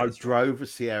was Oh yeah, I that's right. drove a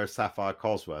Sierra Sapphire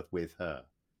Cosworth with her,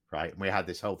 right? And we had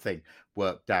this whole thing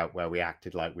worked out where we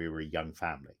acted like we were a young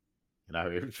family. You know,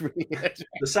 it was really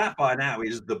The Sapphire now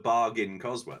is the bargain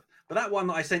Cosworth, but that one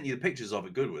that I sent you the pictures of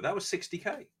at Goodwood, that was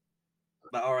 60k.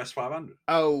 That RS 500.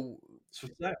 oh, It's for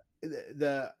sale.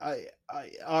 the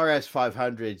RS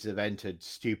 500s have entered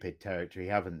stupid territory,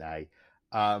 haven't they?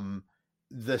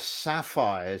 The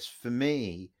Sapphires, for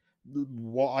me,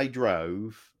 what I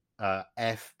drove,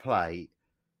 F plate,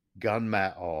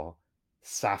 gunmetal,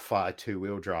 Sapphire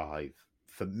 2-wheel drive.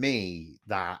 For me,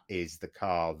 that is the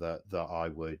car that I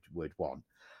would want.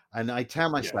 And I tell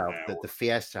myself Yeah, that the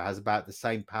Fiesta has about the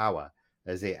same power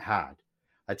as it had.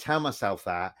 I tell myself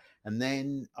that. And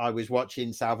then I was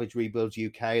watching Salvage Rebuilds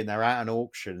UK, and they're at an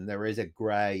auction. There is a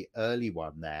grey early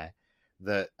one there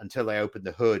that until they opened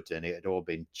the hood and it had all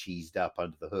been cheesed up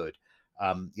under the hood.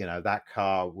 You know, that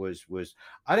car was.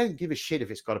 I don't give a shit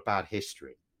if it's got a bad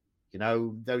history. You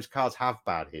know, those cars have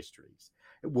bad histories.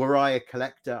 Were I a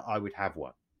collector, I would have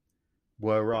one.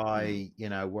 Were I,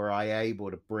 were I able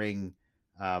to bring,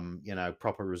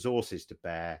 proper resources to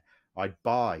bear, I'd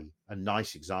buy a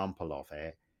nice example of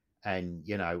it. And,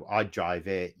 I'd drive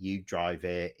it, you'd drive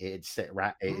it,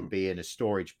 it'd be in a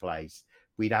storage place.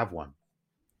 We'd have one.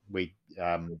 We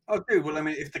Oh, dude. Well, I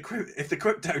mean, if the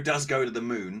crypto does go to the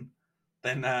moon,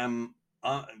 then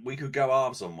we could go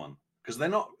halves on one because they're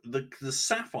not the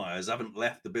sapphires haven't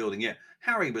left the building yet.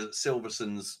 Harry was at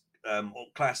Silverson's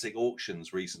classic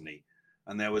auctions recently,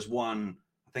 and there was one.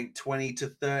 I think 20 to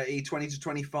 30, 20 to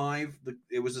 25.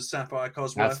 It was a sapphire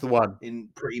that's Cosworth the one. in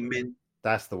pretty mint.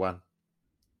 That's the one.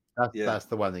 Yeah. That's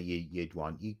the one that you'd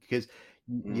want. Because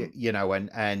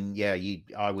and yeah,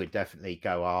 I would definitely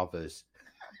go Harvers.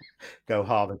 Go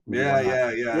Harvard. Yeah.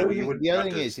 The other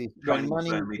thing is when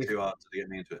money. Me too hard to get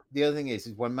me into it. The other thing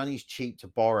is when money's cheap to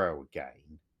borrow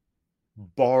again,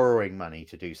 borrowing money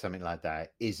to do something like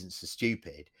that isn't so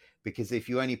stupid, because if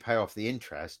you only pay off the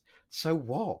interest, so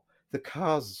what? The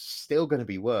car's still going to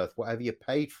be worth whatever you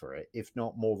paid for it, if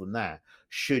not more than that,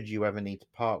 should you ever need to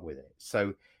part with it.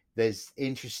 So there's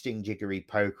interesting jiggery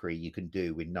pokery you can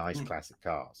do with nice classic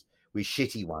cars. With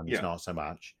shitty ones, not so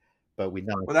much. But we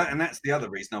know. Well, that's the other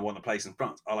reason I want a place in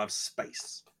France. I'll have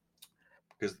space,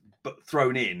 but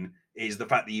thrown in is the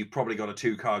fact that you've probably got a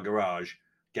 2-car garage,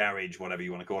 whatever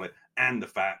you want to call it, and the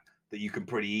fact that you can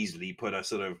pretty easily put a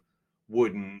sort of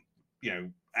wooden,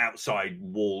 outside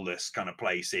wall-less kind of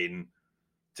place in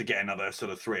to get another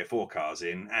sort of 3 or 4 cars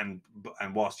in, and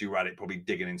whilst you're at it, probably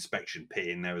dig an inspection pit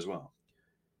in there as well.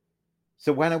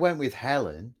 So when I went with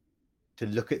Helen to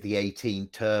look at the 18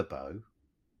 Turbo,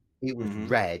 it was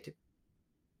red.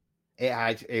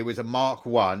 It was a Mark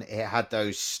 1. It had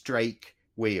those straight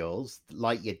wheels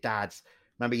like your dad's.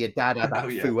 Remember your dad had that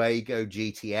Fuego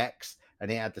GTX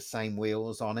and it had the same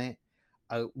wheels on it.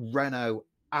 Renault,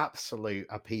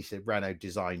 a piece of Renault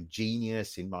design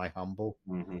genius in my humble.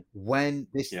 When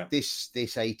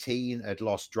this 18 had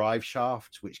lost drive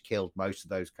shafts, which killed most of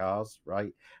those cars,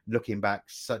 right? Looking back,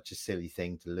 such a silly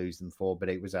thing to lose them for, but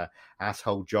it was a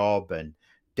asshole job and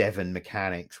Devon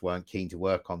mechanics weren't keen to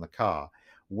work on the car.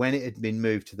 When it had been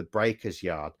moved to the breaker's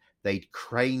yard, they'd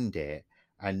craned it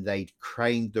and they'd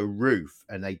craned the roof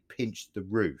and they pinched the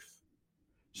roof.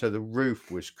 So the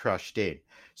roof was crushed in.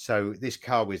 So this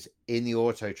car was in the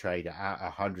Auto Trader at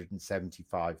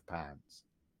 £175.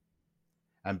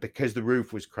 And because the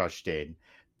roof was crushed in,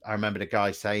 I remember the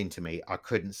guy saying to me, I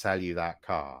couldn't sell you that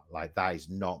car. Like, that is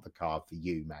not the car for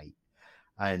you, mate.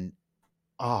 And,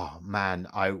 oh, man,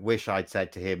 I wish I'd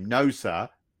said to him, no, sir.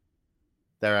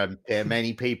 There are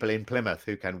many people in Plymouth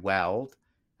who can weld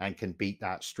and can beat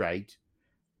that straight.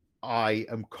 I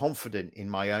am confident in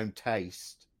my own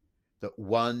taste that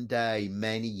one day,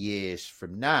 many years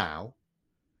from now,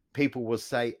 people will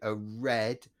say a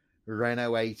red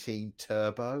Renault 18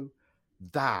 Turbo,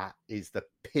 that is the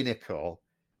pinnacle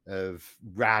of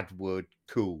Radwood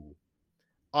cool.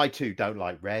 I too don't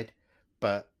like red,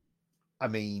 but I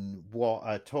mean,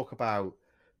 talk about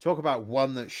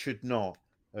one that should not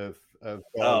of Oh,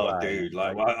 Galway. dude,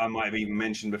 like I might have even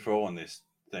mentioned before on this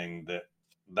thing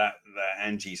that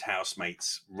Angie's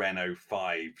housemate's Renault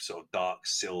 5 sort of dark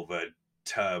silver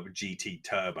turbo GT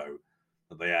turbo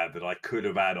that they had, that I could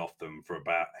have had off them for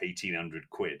about 1,800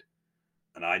 quid,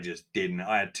 and I just didn't.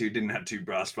 Didn't have two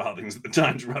brass farthings at the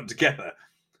time to rub together.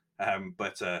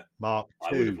 But Mark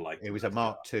I would have II. liked It was a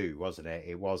Mark II, wasn't it?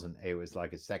 It wasn't. It was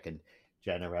like a second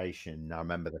generation. I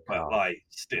remember the but car. like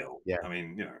still, Yeah. I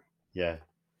mean, Yeah.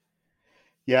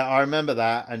 Yeah, I remember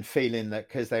that and feeling that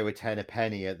because they were 10 a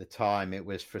penny at the time, it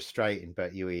was frustrating,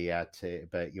 but you had to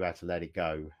let it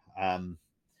go.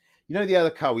 The other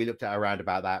car we looked at around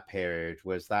about that period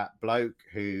was that bloke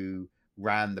who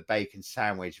ran the bacon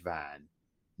sandwich van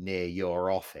near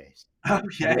your office. oh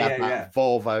And he had yeah. that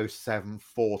Volvo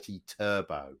 740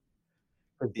 Turbo.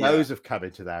 Yeah. Those have come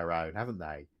into their own, haven't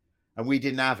they? And we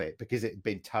didn't have it because it had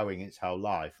been towing its whole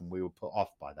life, and we were put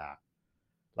off by that.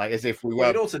 Like as if we Well,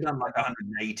 were. he'd also done like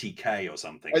 180k or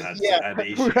something. As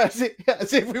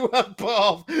if we weren't put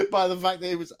off by the fact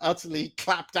that it was utterly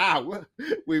clapped out.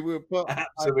 We were put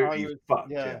absolutely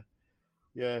fucked.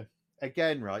 Yeah.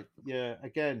 Again, right? Yeah.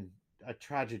 Again, a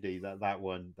tragedy that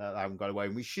one got away.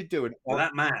 And we should do it. But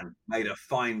that man made a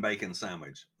fine bacon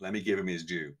sandwich. Let me give him his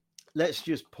due. Let's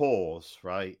just pause,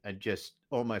 right, and just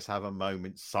almost have a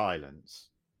moment's silence,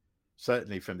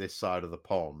 certainly from this side of the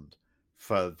pond,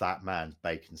 for that man's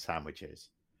bacon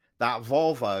sandwiches. That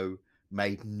Volvo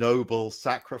made noble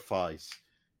sacrifice,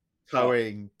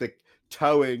 towing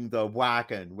the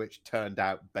wagon, which turned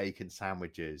out bacon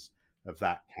sandwiches of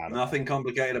that caliber. Nothing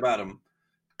complicated about them.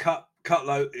 Cut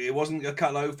loaf. It wasn't a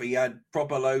cut loaf. He had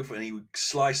proper loaf, and he would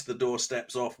slice the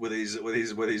doorsteps off with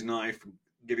his knife.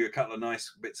 Give you a couple of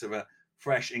nice bits of a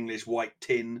fresh English white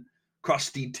tin,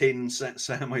 crusty tin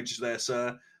sandwich there,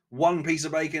 sir. One piece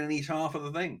of bacon in each half of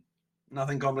the thing.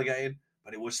 Nothing complicated,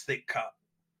 but it was thick cut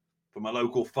from a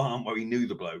local farm where he knew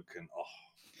the bloke. And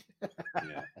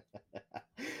yeah.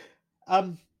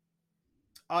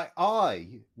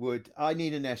 I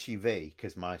need an SUV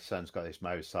because my son's got this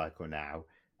motorcycle now,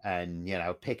 and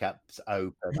pickups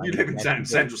open. You live in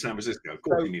central San Francisco, of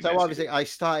course. So obviously, I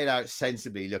started out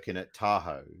sensibly looking at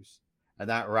Tahoes, and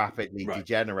that rapidly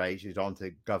degenerated onto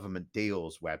government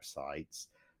deals websites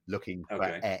looking for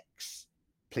X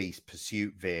police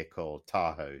pursuit vehicle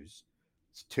Tahoes.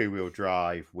 It's 2-wheel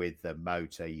drive with the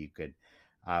motor. You can.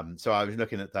 So I was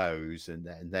looking at those, and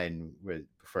then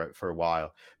for a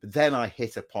while, but then I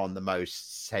hit upon the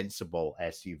most sensible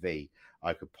SUV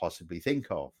I could possibly think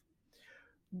of.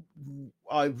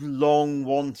 I've long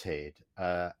wanted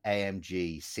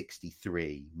AMG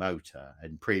 63 motor,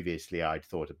 and previously I'd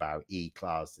thought about E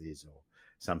classes or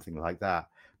something like that.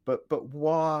 But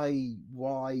why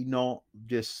not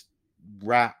just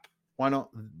wrap? Why not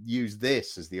use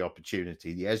this as the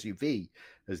opportunity, the SUV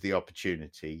as the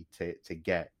opportunity to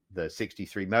get the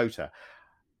 63 motor?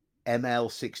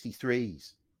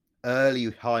 ML63s,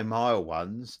 early high mile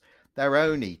ones, they're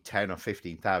only $10,000 or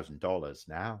 $15,000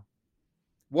 now.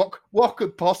 What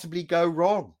could possibly go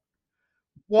wrong?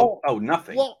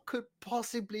 Nothing. What could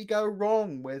possibly go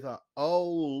wrong with an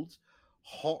old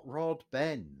hot rod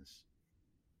Benz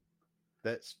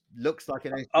that looks like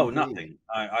an SUV? Nothing.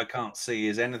 I can't see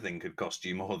as anything could cost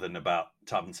you more than about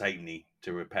 £1,080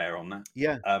 to repair on that.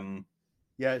 Yeah.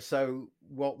 Yeah. So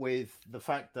what with the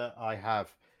fact that I have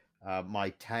my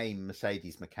tame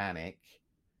Mercedes mechanic,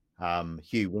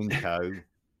 Hugh Winco,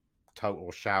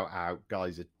 total shout out,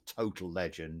 guy's a total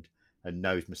legend and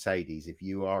knows Mercedes. If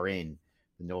you are in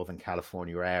the Northern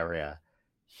California area,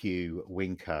 Hugh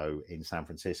Winco in San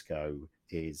Francisco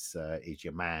is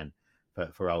your man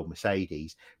for old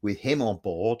Mercedes. With him on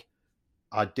board,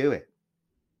 I'd do it.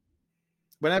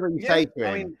 Whenever you say to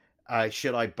him,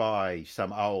 should I buy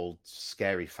some old,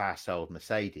 scary, fast old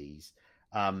Mercedes?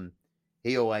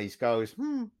 He always goes,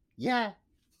 yeah.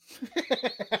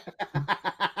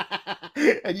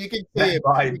 And you can see him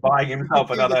buying himself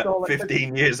another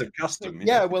 15 years of custom.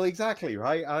 Yeah, well, exactly,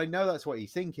 right? I know that's what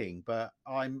he's thinking, but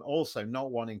I'm also not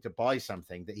wanting to buy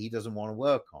something that he doesn't want to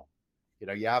work on.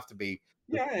 You have to be.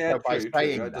 By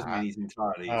saying that doesn't mean he's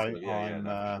entirely.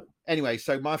 Anyway,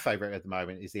 so my favorite at the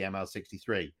moment is the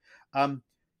ML63.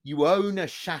 You own a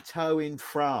chateau in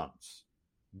France.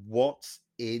 What's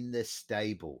in the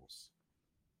stables?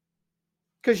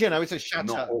 Because it's a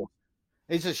chateau.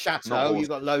 It's a chateau. You've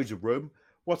got loads of room.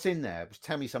 What's in there? Just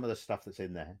tell me some of the stuff that's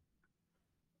in there.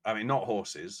 I mean, not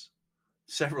horses.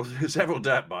 Several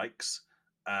dirt bikes.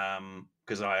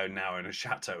 Because I now own a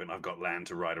chateau and I've got land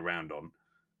to ride around on.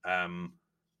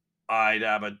 I'd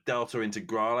have a Delta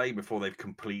Integrale before they've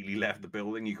completely left the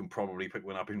building. You can probably pick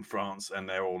one up in France, and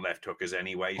they're all left hookers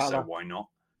anyway, so why not?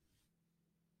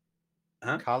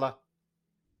 Huh? Color.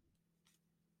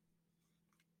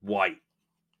 White,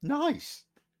 Nice.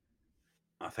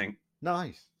 I think.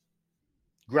 Nice.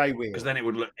 Grey Because wheel. then it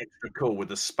would look extra cool with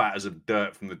the spatters of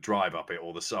dirt from the drive up it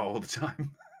all the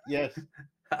time. Yes.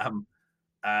 um,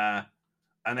 and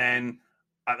then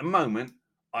at the moment,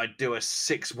 I do a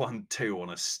 612 on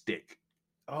a stick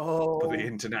for the Oh,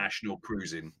 international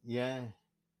cruising. yeah.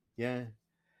 Yeah.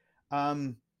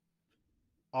 Um,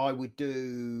 I would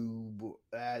do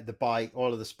the bike,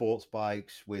 all of the sports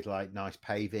bikes with like nice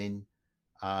paving.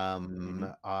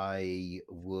 I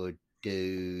would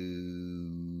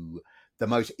do the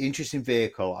most interesting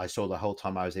vehicle I saw the whole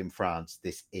time I was in France,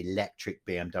 this electric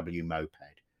BMW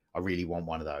moped. I really want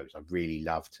one of those. I'd really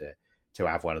love to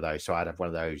have one of those. So I'd have one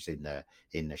of those in the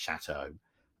chateau.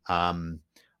 Um,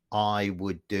 I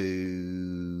would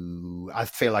do. I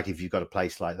feel like if you've got a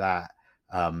place like that,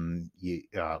 you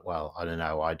well, I don't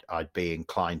know. I'd be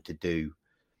inclined to do.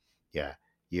 Yeah,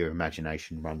 your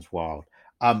imagination runs wild.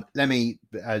 Let me,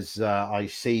 as I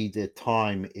see the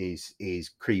time is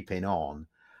creeping on.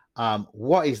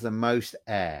 What is the most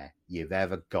air you've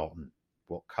ever gotten?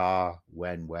 What car?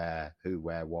 When? Where? Who?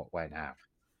 Where? What? When? How?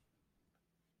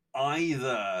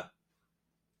 Either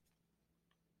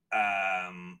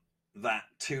that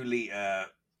 2 litre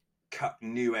cut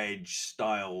new edge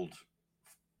styled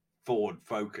Ford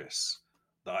Focus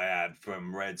that I had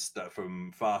from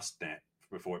from Fastnet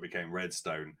before it became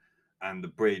Redstone, and the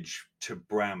bridge to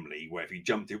Bramley, where if you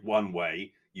jumped it one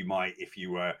way, you might, if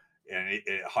you were a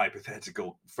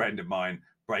hypothetical friend of mine,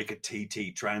 break a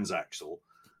TT transaxle.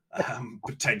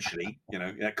 Potentially,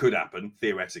 that could happen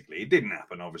theoretically. It didn't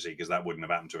happen, obviously, because that wouldn't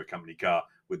have happened to a company car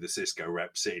with the Cisco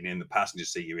rep sitting in the passenger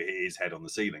seat who hit his head on the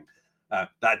ceiling.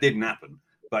 That didn't happen,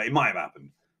 but it might have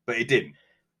happened, but it didn't.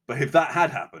 But if that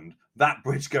had happened, that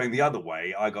bridge going the other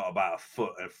way, I got about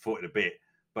a foot and a bit.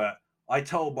 But I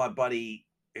told my buddy,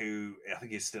 who I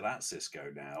think is still at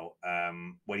Cisco now,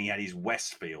 when he had his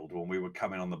Westfield, when we were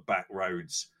coming on the back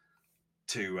roads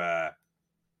to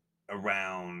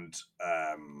around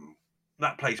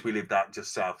that place we lived at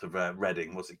just south of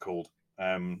Reading. What's it called?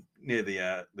 Near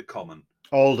the Common.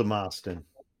 Aldermaston.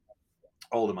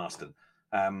 Aldermaston.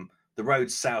 The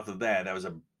road south of there was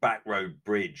a back road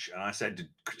bridge, and I said to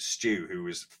Stu, who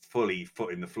was fully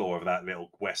footing the floor of that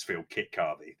little Westfield kit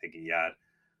car that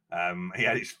he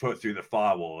had his foot through the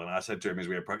firewall, and I said to him as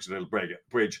we approached the little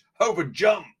bridge, over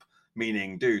jump,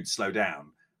 meaning, dude, slow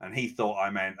down. And he thought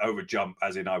I meant over jump,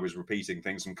 as in I was repeating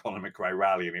things from Colin McRae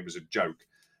Rally, and it was a joke,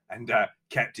 and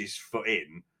kept his foot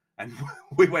in. And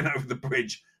we went over the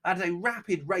bridge at a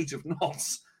rapid rate of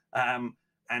knots. I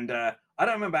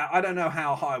don't know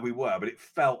how high we were, but it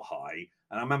felt high.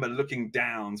 And I remember looking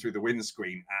down through the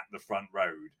windscreen at the front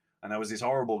road, and there was this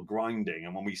horrible grinding.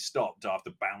 And when we stopped after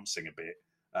bouncing a bit,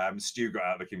 Stu got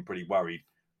out looking pretty worried.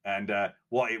 And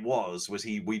what it was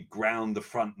we'd ground the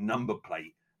front number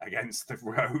plate against the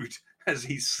road as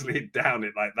he slid down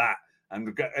it like that, and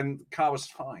the car was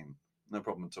fine, no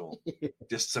problem at all.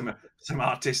 Just some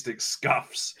artistic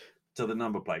scuffs to the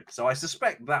number plate. So I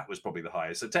suspect that was probably the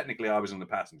highest. So technically, I was in the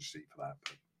passenger seat for that.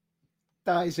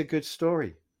 That is a good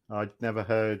story. I'd never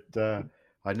heard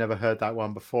that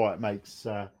one before. It makes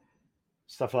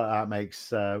stuff like that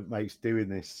makes doing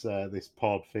this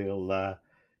pod feel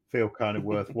kind of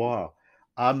worthwhile.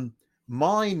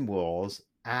 Mine was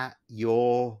at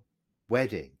your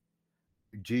wedding.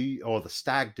 Or the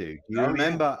stag do? Do you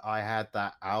remember I had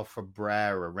that Alfa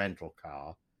Brera rental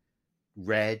car,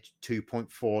 red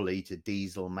 2.4 litre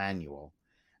diesel manual,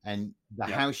 and the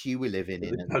house you were living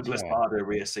in at the Douglas time, Bardo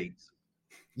rear seats.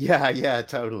 yeah,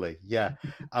 totally, yeah.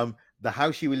 The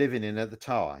house you were living in at the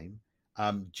time,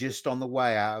 just on the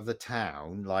way out of the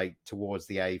town, like towards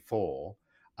the A4,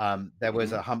 there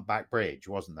was a humpback bridge,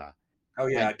 wasn't there? Oh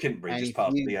yeah, Kintbury, just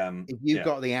past the if you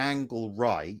got the angle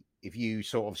right, if you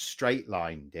sort of straight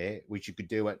lined it, which you could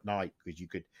do at night because you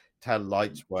could tell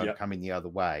lights weren't coming the other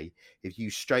way, if you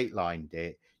straight lined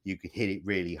it, you could hit it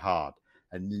really hard.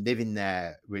 And living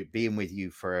there, being with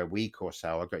you for a week or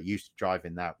so, I got used to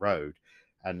driving that road,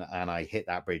 and I hit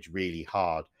that bridge really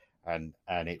hard, and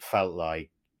it felt like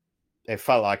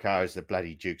I was the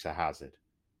bloody Dukes of Hazzard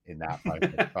in that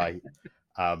moment, right?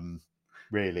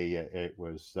 Really, it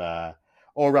was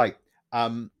all right.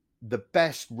 The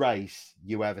best race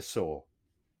you ever saw?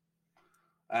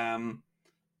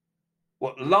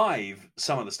 Well, live,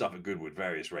 some of the stuff at Goodwood,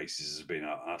 various races, has been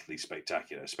utterly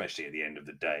spectacular, especially at the end of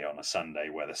the day on a Sunday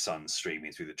where the sun's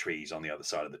streaming through the trees on the other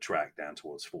side of the track down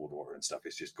towards Fordwater and stuff.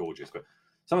 It's just gorgeous. But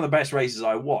some of the best races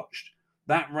I watched,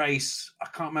 that race, I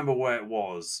can't remember where it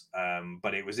was,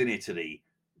 but it was in Italy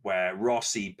where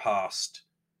Rossi passed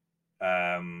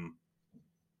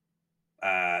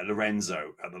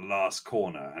Lorenzo at the last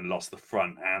corner and lost the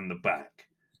front and the back,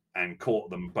 and caught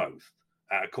them both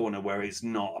at a corner where it's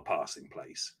not a passing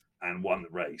place, and won the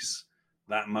race.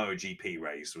 That MotoGP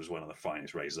race was one of the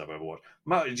finest races I've ever watched.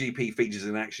 MotoGP features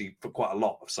in actually for quite a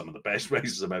lot of some of the best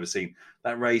races I've ever seen.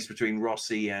 That race between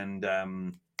Rossi and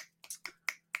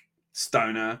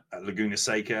Stoner at Laguna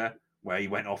Seca, where he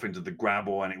went off into the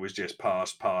gravel and it was just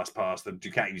pass. The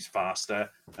Ducati was faster,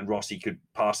 and Rossi could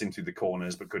pass him through the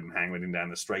corners but couldn't hang with him down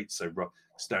the straight. So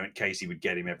Casey would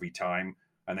get him every time.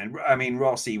 And then, I mean,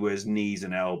 Rossi was knees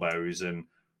and elbows and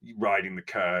riding the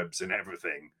curbs and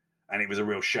everything. And it was a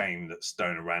real shame that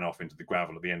Stoner ran off into the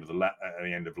gravel at the end of lap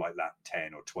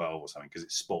 10 or 12 or something, because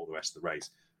it spoiled the rest of the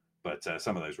race. But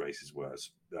some of those races were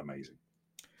amazing.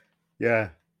 Yeah.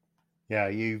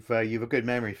 You've a good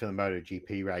memory for the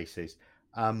MotoGP races.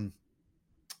 I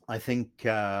think you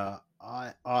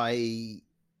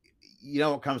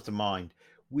know what comes to mind?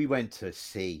 We went to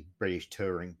see British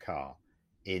touring car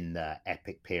in the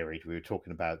epic period. We were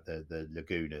talking about the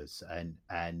Lagunas,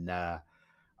 and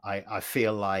I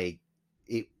feel like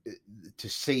it to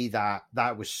see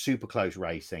that was super close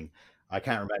racing. I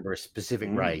can't remember a specific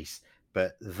race,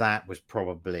 but that was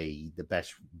probably the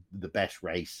best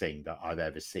racing that I've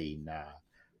ever seen at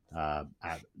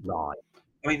live.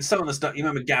 I mean, some of the stuff. You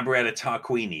remember Gabriele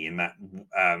Tarquini in that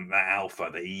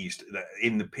Alpha that he used to, that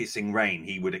in the pissing rain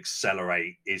he would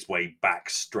accelerate his way back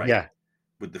straight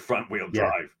with the front wheel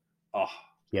drive. Oh,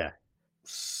 yeah,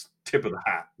 tip of the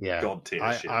hat. Yeah, God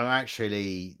tier shit. I'm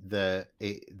actually the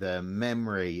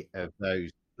memory of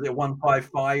those. Was it a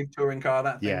 155 touring car?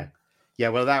 That thing. Yeah.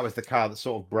 Well, that was the car that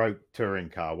sort of broke touring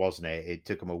car, wasn't it? It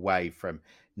took them away from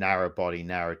narrow body,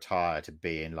 narrow tire to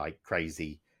being like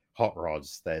crazy hot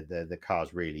rods. The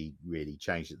cars really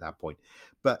changed at that point.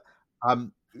 But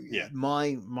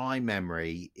my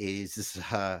memory is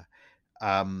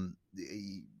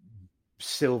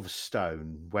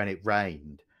Silverstone when it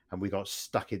rained and we got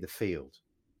stuck in the field.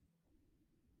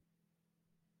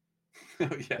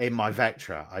 In my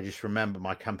Vectra, I just remember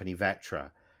my company Vectra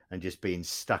and just being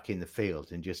stuck in the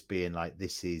field and just being like,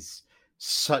 this is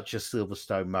such a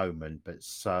Silverstone moment, but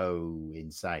so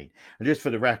insane. And just for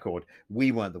the record,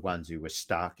 we weren't the ones who were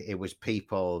stuck. It was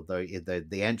people.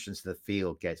 The entrance to the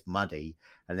field gets muddy,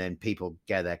 and then people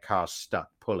get their cars stuck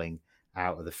pulling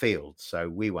out of the field. So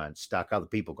we weren't stuck. Other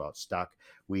people got stuck.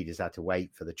 We just had to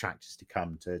wait for the tractors to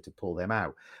come to pull them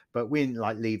out. But we didn't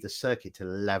like leave the circuit till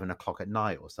 11 o'clock at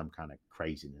night or some kind of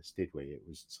craziness, did we? It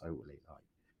was totally like.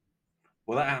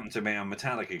 Well, that happened to me on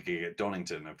Metallica gig at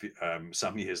Donington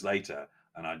some years later,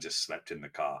 and I just slept in the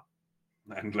car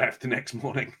and left the next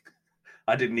morning.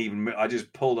 I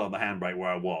just pulled on the handbrake where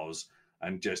I was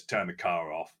and just turned the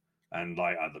car off. And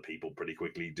like other people, pretty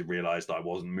quickly realised I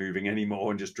wasn't moving anymore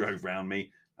and just drove around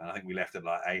me. And I think we left at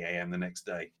like 8 a.m. the next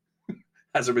day.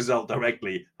 As a result,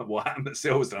 directly of what happened at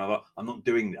Silverstone, I thought, I'm not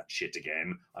doing that shit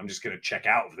again. I'm just going to check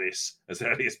out of this as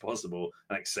early as possible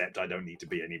and accept I don't need to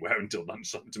be anywhere until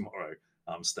lunchtime tomorrow.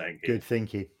 I'm staying here.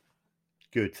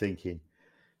 Good thinking.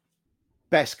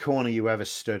 Best corner you ever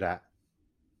stood at?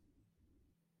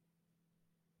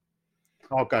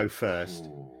 I'll go first.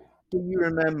 Ooh. Do you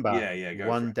remember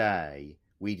one day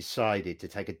we decided to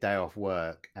take a day off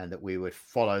work and that we would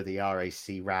follow the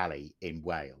RAC rally in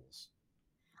Wales?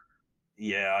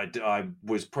 Yeah, I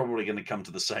was probably going to come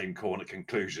to the same corner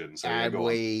conclusion. So and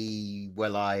we were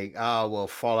like, oh, we'll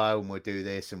follow and we'll do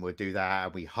this and we'll do that.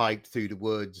 And we hiked through the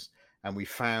woods and we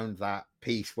found that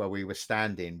piece where we were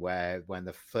standing where when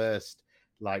the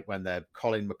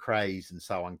Colin McRae's and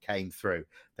so on came through,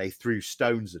 they threw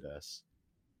stones at us.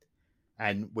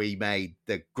 And we made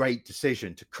the great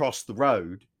decision to cross the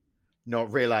road,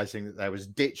 not realizing that there was a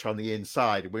ditch on the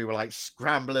inside. And we were like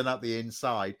scrambling up the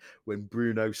inside when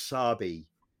Bruno Sabi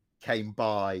came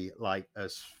by, like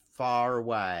as far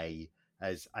away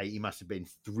as he must have been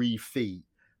 3 feet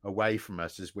away from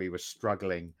us as we were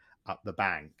struggling up the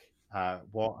bank.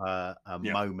 What a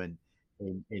moment.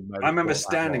 I remember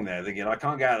standing there thinking, I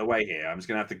can't get out of the way here. I'm just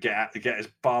going to have to get as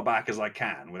far back as I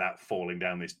can without falling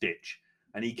down this ditch.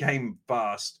 And he came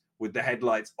past with the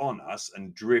headlights on us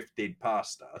and drifted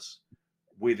past us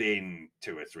within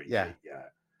 2 or 3 feet. Yeah.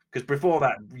 Because before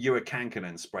that, you were canking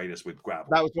and sprayed us with gravel.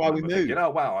 That was why we moved. Thinking,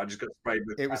 oh, wow, I just got sprayed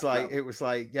with gravel. It was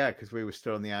like, yeah, because we were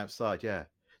still on the outside. Yeah.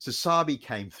 So Sabi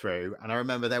came through. And I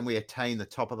remember then we attained the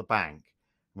top of the bank.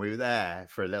 We were there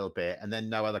for a little bit. And then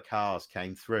no other cars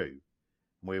came through.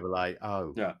 And we were like,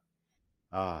 oh. Yeah.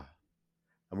 And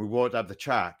we walked up the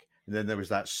track. And then there was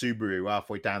that Subaru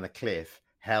halfway down the cliff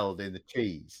held in the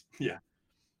cheese. Yeah.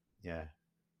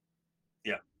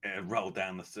 It rolled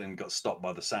down and got stopped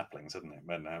by the saplings, hadn't it?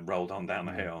 And rolled on down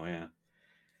the hill.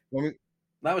 Yeah.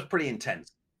 That was pretty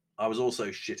intense. I was also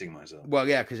shitting myself. Well,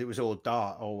 yeah, because it was all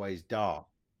dark, always dark.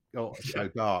 Oh, so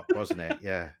dark, wasn't it?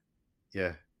 Yeah,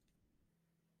 yeah,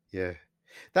 yeah.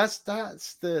 That's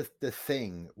the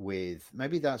thing with,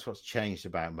 maybe that's what's changed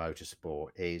about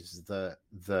motorsport, is that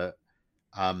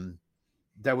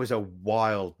there was a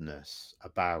wildness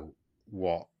about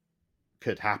what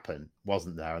could happen,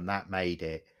 wasn't there? And that made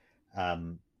it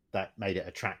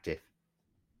attractive.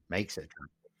 Makes it attractive.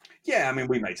 Yeah, I mean,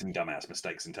 we made some dumbass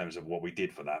mistakes in terms of what we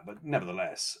did for that, but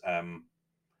nevertheless, and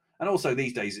also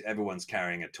these days everyone's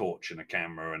carrying a torch and a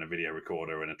camera and a video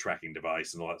recorder and a tracking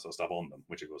device and all that sort of stuff on them,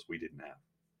 which of course we didn't have.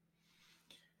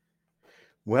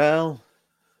 Well,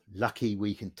 lucky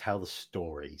we can tell the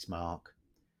stories, Mark.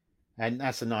 And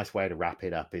that's a nice way to wrap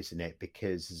it up, isn't it?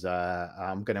 Because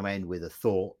I'm going to end with a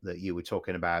thought that you were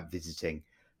talking about visiting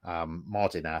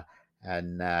Modena,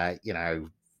 and you know,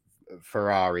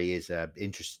 Ferrari is a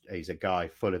guy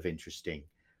full of interesting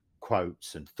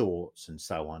quotes and thoughts and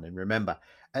so on. And remember,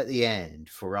 at the end,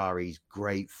 Ferrari's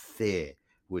great fear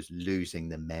was losing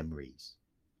the memories.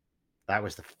 That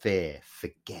was the fear,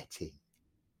 forgetting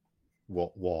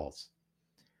what was.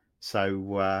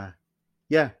 So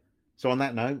yeah. So on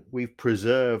that note, we've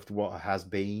preserved what has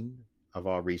been of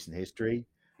our recent history.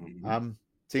 Mm-hmm.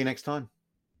 See you next time.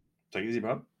 Take it easy,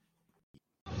 bud.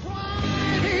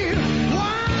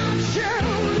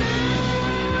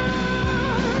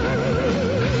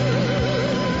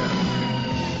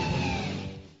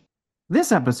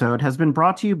 This episode has been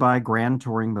brought to you by Grand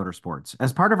Touring Motorsports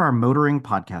as part of our Motoring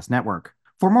Podcast Network.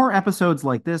 For more episodes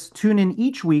like this, tune in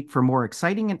each week for more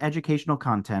exciting and educational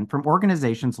content from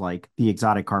organizations like the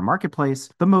Exotic Car Marketplace,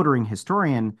 the Motoring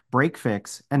Historian, Break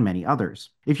Fix, and many others.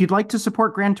 If you'd like to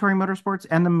support Grand Touring Motorsports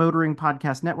and the Motoring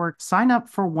Podcast Network, sign up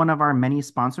for one of our many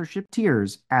sponsorship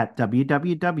tiers at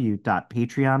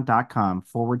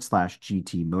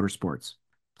www.patreon.com/GT Motorsports.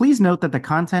 Please note that the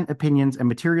content, opinions, and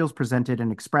materials presented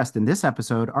and expressed in this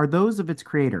episode are those of its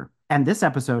creator, and this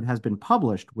episode has been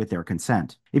published with their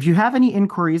consent. If you have any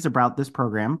inquiries about this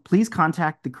program, please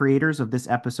contact the creators of this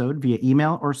episode via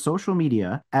email or social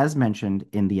media as mentioned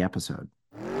in the episode.